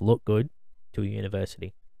yourself look good to a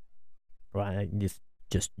university. Right? And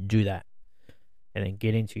just do that. And then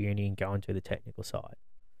get into uni and go into the technical side.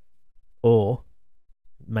 Or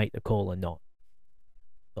make the call or not.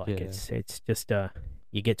 Like it's just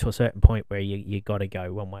you get to a certain point where you got to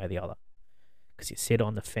go one way or the other. Because you sit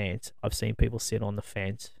on the fence. I've seen people sit on the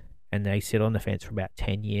fence, and they sit on the fence for about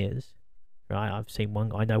 10 years. Right?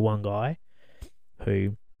 I know one guy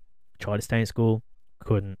who tried to stay in school,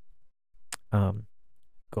 couldn't.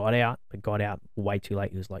 Got out way too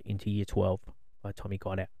late. He was like into year 12 by the time he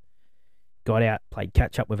got out. Got out, played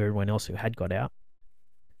catch up with everyone else who had got out.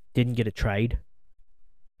 Didn't get a trade.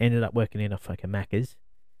 Ended up working in a fucking Macca's.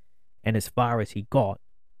 And as far as he got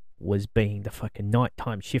was being the fucking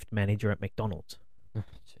nighttime shift manager at McDonald's.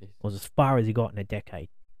 Was as far as he got in a decade.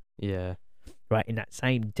 Yeah. Right, in that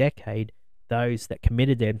same decade, those that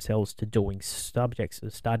committed themselves to doing subjects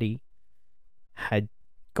of study had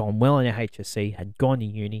gone well in their HSC, had gone to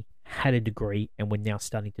uni, had a degree, and were now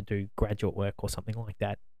starting to do graduate work or something like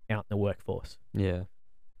that out in the workforce. Yeah.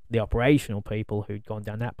 The operational people who'd gone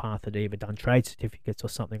down that path had either done trade certificates or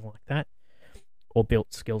something like that, or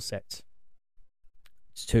built skill sets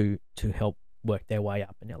to help work their way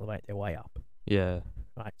up and elevate their way up. Yeah.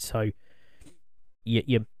 Right. So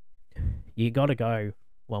you got to go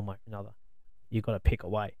one way or another. You got to pick a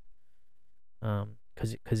way.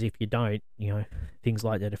 Because if you don't, things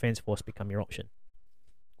like the Defence Force become your option,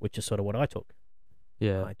 which is sort of what I took.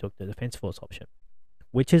 Yeah. I took the Defence Force option,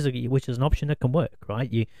 which is an option that can work,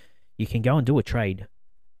 right? You can go and do a trade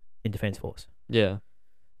in Defence Force. Yeah.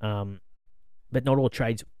 But not all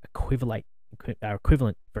trades are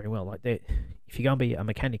equivalent very well. Like if you go and be a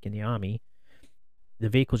mechanic in the army, the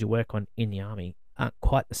vehicles you work on in the army aren't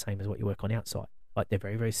quite the same as what you work on outside. Like they're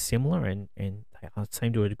very, very similar and they are the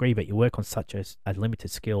same to a degree, but you work on such a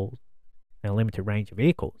limited skill and a limited range of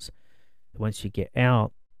vehicles. Once you get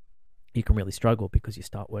out, you can really struggle because you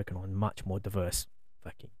start working on much more diverse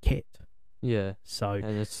fucking kit. Yeah. So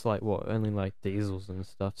and it's like only like diesels and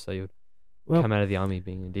stuff, so you'd come out of the army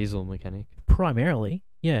being a diesel mechanic. Primarily,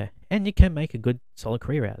 yeah. And you can make a good solid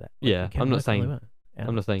career out of that. Yeah. I'm not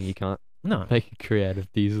saying you can't make a career out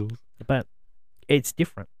of diesels. But it's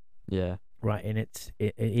different. Yeah. Right, and it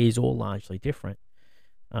is all largely different.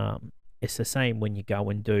 It's the same when you go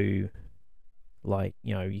and do, like,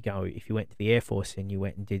 if you went to the Air Force and you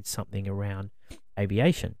went and did something around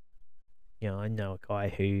aviation. I know a guy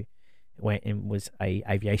who went and was a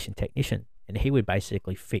aviation technician, and he would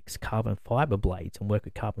basically fix carbon fiber blades and work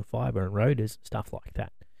with carbon fiber and rotors and stuff like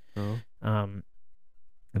that. Oh.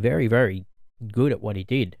 Very, very good at what he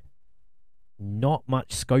did. Not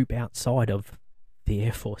much scope outside of the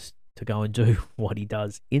Air Force to go and do what he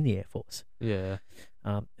does in the Air Force. Yeah.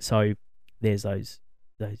 So there's those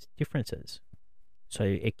differences. So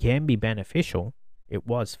it can be beneficial. It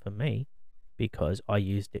was for me because I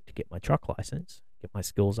used it to get my truck license, get my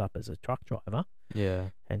skills up as a truck driver.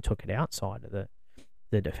 Yeah. And took it outside of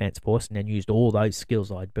the Defence Force and then used all those skills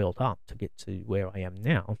I'd built up to get to where I am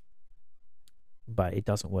now. But it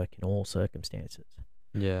doesn't work in all circumstances.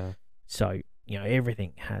 Yeah. So,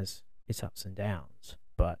 everything has its ups and downs,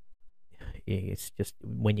 but yeah, it's just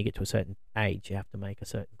when you get to a certain age, you have to make a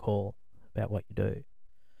certain call about what you do.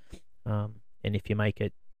 And if you make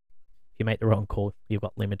the wrong call, you've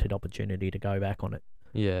got limited opportunity to go back on it.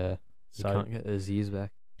 Yeah. You So, can't get those years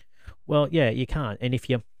back. well, yeah, you can't. And if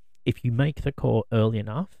you make the call early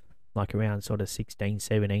enough, like around sort of 16,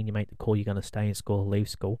 17, you make the call you're going to stay in school or leave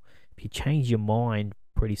school. If you change your mind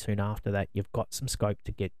pretty soon after that, you've got some scope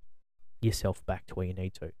to get yourself back to where you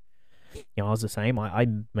need to. I was the same. I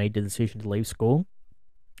made the decision to leave school,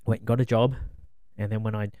 went and got a job, and then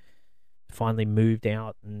when I finally moved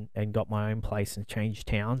out and got my own place and changed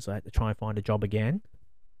towns, I had to try and find a job again,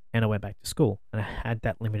 and I went back to school. And I had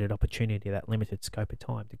that limited opportunity, that limited scope of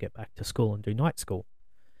time to get back to school and do night school.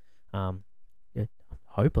 Yeah,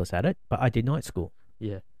 hopeless at it, but I did night school.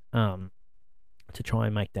 Yeah. To try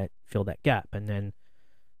and fill that gap, and then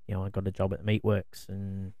I got a job at Meatworks,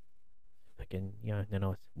 and again,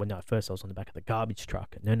 then at first I was on the back of the garbage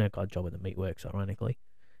truck, and then I got a job at the Meatworks, ironically,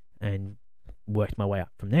 and worked my way up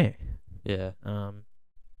from there. Yeah.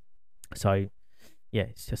 So yeah,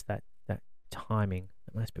 it's just that timing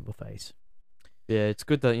that most people face. Yeah, it's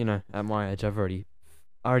good that, at my age, I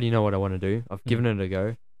already know what I want to do. I've given it a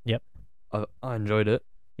go. Yep. I enjoyed it.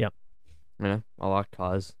 Yep. I like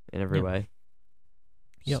cars in every Yep. way.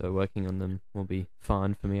 Yep. So working on them will be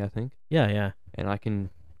fun for me, I think. Yeah. And I can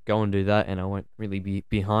go and do that, and I won't really be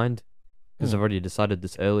behind because I've already decided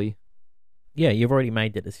this early. Yeah, you've already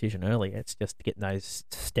made the decision early. It's just getting those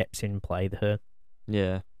steps in play there,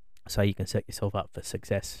 Yeah. so you can set yourself up for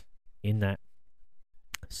success in that.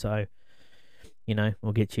 So,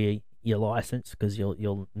 we'll get you your license, because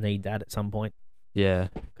you'll need that at some point, Yeah.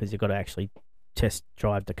 because you've got to actually test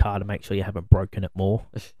drive the car to make sure you haven't broken it more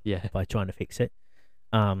Yeah. by trying to fix it,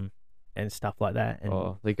 and stuff like that.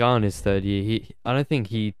 And The guy in his third year, I don't think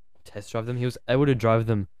he test drove them. He was able to drive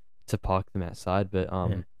them to park them outside, but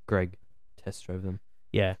Yeah. Greg test drove them.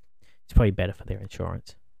 yeah, it's probably better for their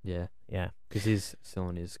insurance. Yeah. Yeah. Because he's still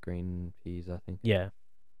on his green peas, I think. Yeah.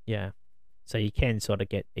 So you can sort of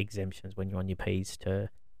get exemptions when you're on your P's to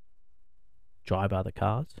drive other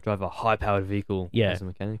cars. Drive a high-powered vehicle Yeah. as a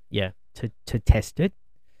mechanic. Yeah, to test it.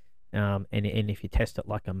 And if you test it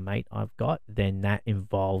like a mate I've got, then that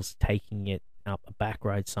involves taking it up a back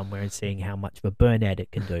road somewhere and seeing how much of a burnout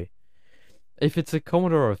it can do. If it's a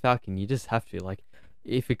Commodore or a Falcon, you just have to. Like,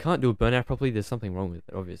 if it can't do a burnout properly, there's something wrong with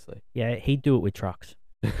it, obviously. Yeah, he'd do it with trucks.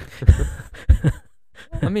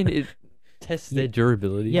 I mean, it tests their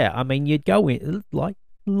durability. Yeah, I mean, you'd go in, like,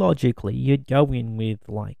 logically, you'd go in with,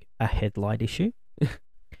 like, a headlight issue.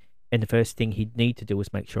 And the first thing he'd need to do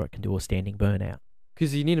is make sure it can do a standing burnout.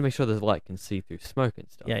 Because you need to make sure the light can see through smoke and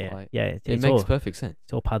stuff. Yeah. Like, It it makes perfect sense.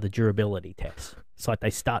 It's all part of the durability test. It's like they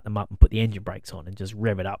start them up and put the engine brakes on and just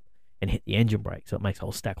rev it up and hit the engine brake, so it makes a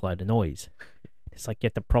whole stack load of noise. It's like you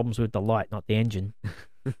get the problems with the light, not the engine.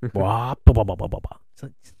 Wah, bah, bah, bah, bah, bah, bah. It's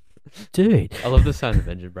like, dude. I love the sound of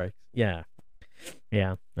engine brakes. Yeah.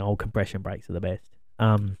 The old compression brakes are the best.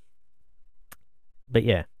 But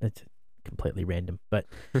yeah, it's completely random. But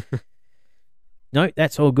no,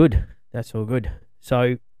 that's all good.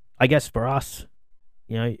 So I guess for us,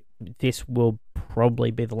 this will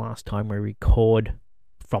probably be the last time we record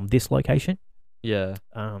from this location. Yeah.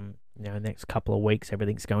 Next couple of weeks,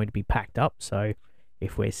 everything's going to be packed up. So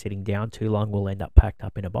if we're sitting down too long, we'll end up packed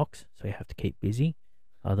up in a box. So you have to keep busy.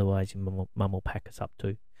 Otherwise, your mum will pack us up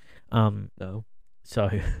too. No. So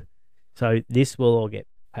this will all get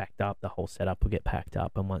packed up. The whole setup will get packed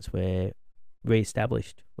up. And once we're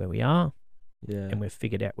re-established where we are, Yeah. and we've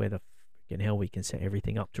figured out where the freaking hell we can set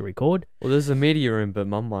everything up to record. Well, there's a media room, but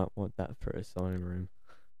Mum might want that for a sewing room.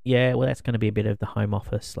 Yeah, well, that's going to be a bit of the home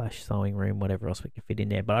office / sewing room, whatever else we can fit in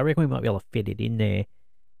there. But I reckon we might be able to fit it in there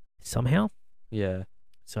somehow. Yeah.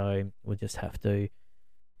 So we'll just have to.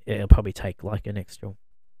 It'll probably take like an extra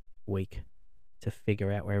week to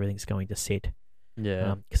figure out where everything's going to sit.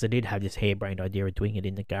 Yeah. Because I did have this harebrained idea of doing it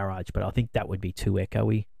in the garage, but I think that would be too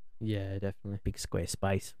echoey. Yeah, definitely. Big square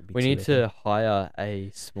space. Would be We too need echoey. to hire a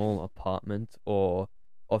small apartment or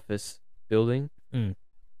office building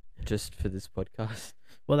just for this podcast.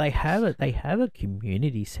 Well, they have a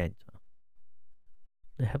community center.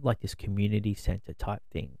 They have like this community center type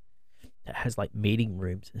thing that has like meeting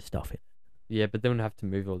rooms and stuff in it. Yeah, but then we'd have to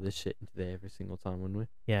move all this shit into there every single time, wouldn't we?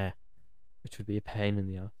 Yeah, Which would be a pain in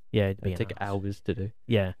the ass. yeah, it'd be It'd take an arse. hours to do.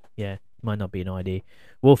 Yeah, might not be an idea.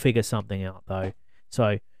 We'll figure something out though.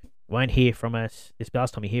 So won't hear from us. This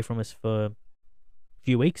last time you hear from us for a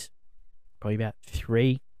few weeks, probably about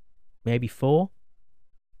 3, maybe 4,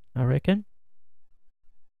 I reckon.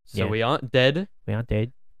 So Yeah. we aren't dead. We aren't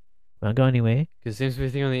dead. Won't go anywhere. Because there seems to be a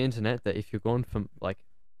thing on the internet that if you're gone for like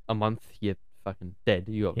a month, you're fucking dead.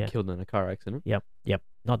 You got Yeah. killed in a car accident. Yep.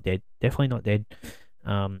 Not dead. Definitely not dead.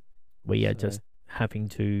 We are So- just having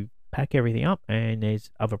to pack everything up, and there's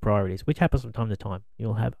other priorities, which happens from time to time.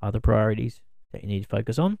 You'll have other priorities that you need to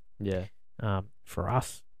focus on. Yeah. For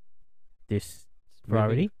us, this It's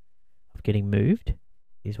priority moving. of getting moved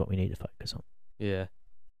is what we need to focus on. Yeah.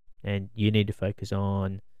 And you need to focus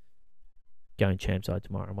on going Chermside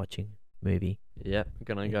tomorrow and watching movie. Yep.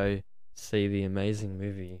 Gonna Yeah. go see the amazing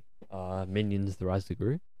movie Minions: The Rise of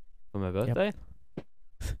Gru for my birthday.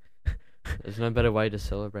 There's no better way to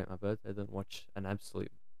celebrate my birthday than watch an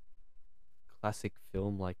absolute classic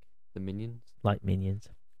film like The Minions. Like Minions.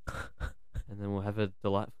 And then we'll have a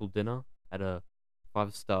delightful dinner at a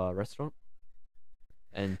 5-star restaurant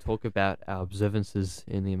and talk about our observances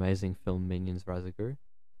in the amazing film Minions: Rise of Gru.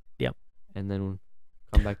 Yep. And then we'll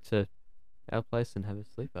come back to our place and have a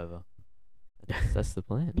sleepover. That's the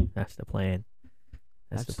plan. That's the plan.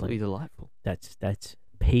 That's the Absolutely plan. delightful. That's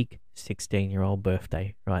peak 16-year-old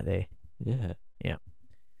birthday right there. Yeah.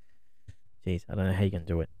 Jeez, I don't know how you're going to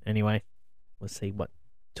do it. Anyway, let's see what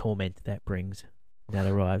torment that brings. That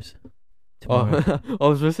arrives tomorrow. Oh, I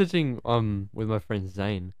was messaging with my friend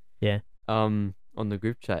Zane. Yeah. On the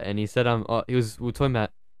group chat, and he said we were talking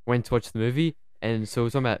about when to watch the movie, and so we were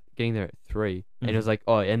talking about getting there at 3, and he was like,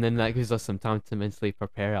 oh, and then that gives us some time to mentally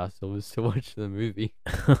prepare ourselves to watch the movie.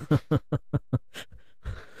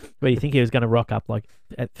 Well, you think he was going to rock up like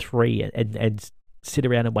at 3 and sit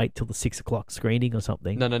around and wait till the 6 o'clock screening or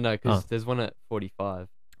something? No, because Oh. there's one at 45,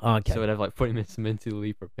 Oh, okay. so we'd have like 40 minutes to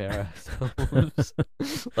mentally prepare ourselves.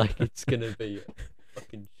 Like it's gonna be a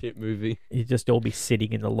fucking shit movie. You just all be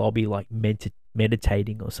sitting in the lobby like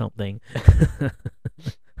meditating or something.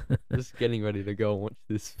 Just getting ready to go and watch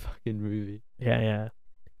this fucking movie. Yeah.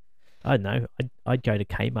 I don't know. I'd go to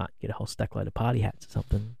Kmart, get a whole stack load of party hats or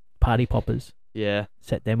something. Party poppers. Yeah.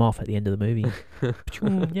 Set them off at the end of the movie. We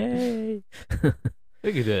Yay. could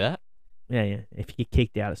do that. Yeah. If you get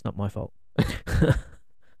kicked out, it's not my fault.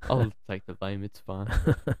 I'll take the blame. It's fine.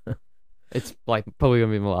 It's like probably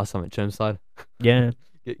gonna be my last time at Chermside. Yeah.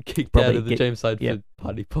 Get kicked Probably out of the Chermside yep. for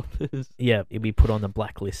party poppers. Yeah, it'll be put on the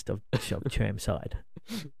blacklist of Chermside.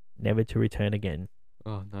 Never to return again.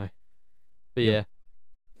 Oh no. But Yeah. yeah.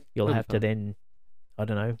 You'll It'll be have to fun. then, I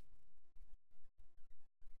don't know,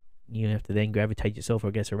 you have to then gravitate yourself,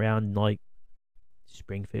 I guess, around like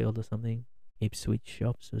Springfield or something, Ipswich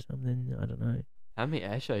shops or something. I don't know. How many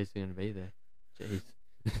air shows are gonna be there? Jeez.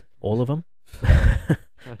 All of them.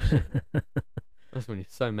 Oh shit. That's when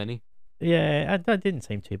so many. Yeah, that didn't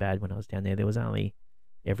seem too bad when I was down there. There was only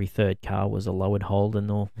every third car was a Lowered Holden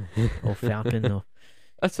or Falcon, or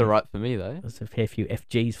That's alright for me though. there's a fair few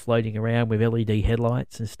FGs floating around with LED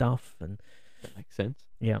headlights and stuff, and That makes sense.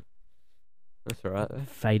 Yeah. That's alright though.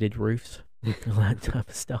 faded roofs, all that type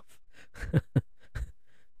of stuff.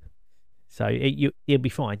 So you'll be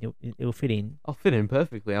fine. It'll fit in. I'll fit in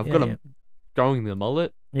perfectly. I've Yeah, got yeah. a growing the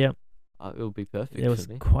mullet. Yeah. It'll be perfect There was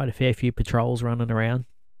for me. quite a fair few patrols running around,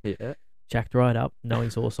 Yeah. jacked right up, no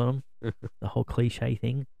exhaust on them. The whole cliche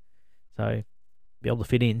thing. So be able to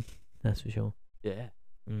fit in, that's for sure. Yeah.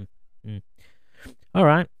 All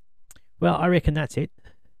right. Well, I reckon that's it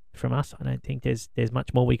from us. I don't think there's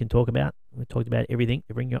much more we can talk about. We talked about everything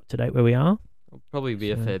to bring you up to date where we are. There'll probably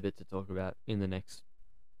be a So- fair bit to talk about in the next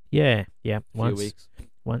Yeah. few weeks.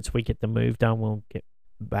 Once we get the move done, we'll get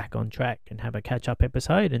back on track and have a catch up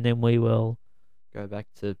episode, and then we will Go back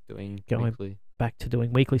to doing Going- weekly. back to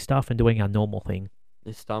doing weekly stuff and doing our normal thing.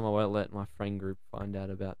 This time I won't let my friend group find out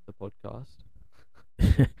about the podcast.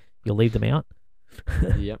 You'll leave them out.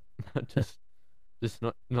 Yep. just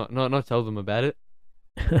not tell them about it.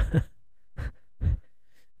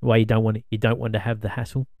 Why you don't want to have the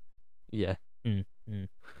hassle. Yeah.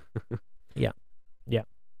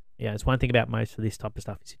 Yeah, it's one thing about most of this type of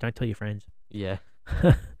stuff is you don't tell your friends. Yeah.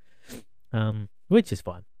 Which is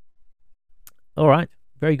fine. All right,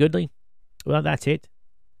 very goodly. Well, that's it.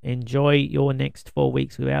 Enjoy your next 4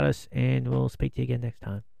 weeks without us, and we'll speak to you again next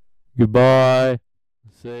time. Goodbye.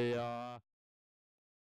 See ya.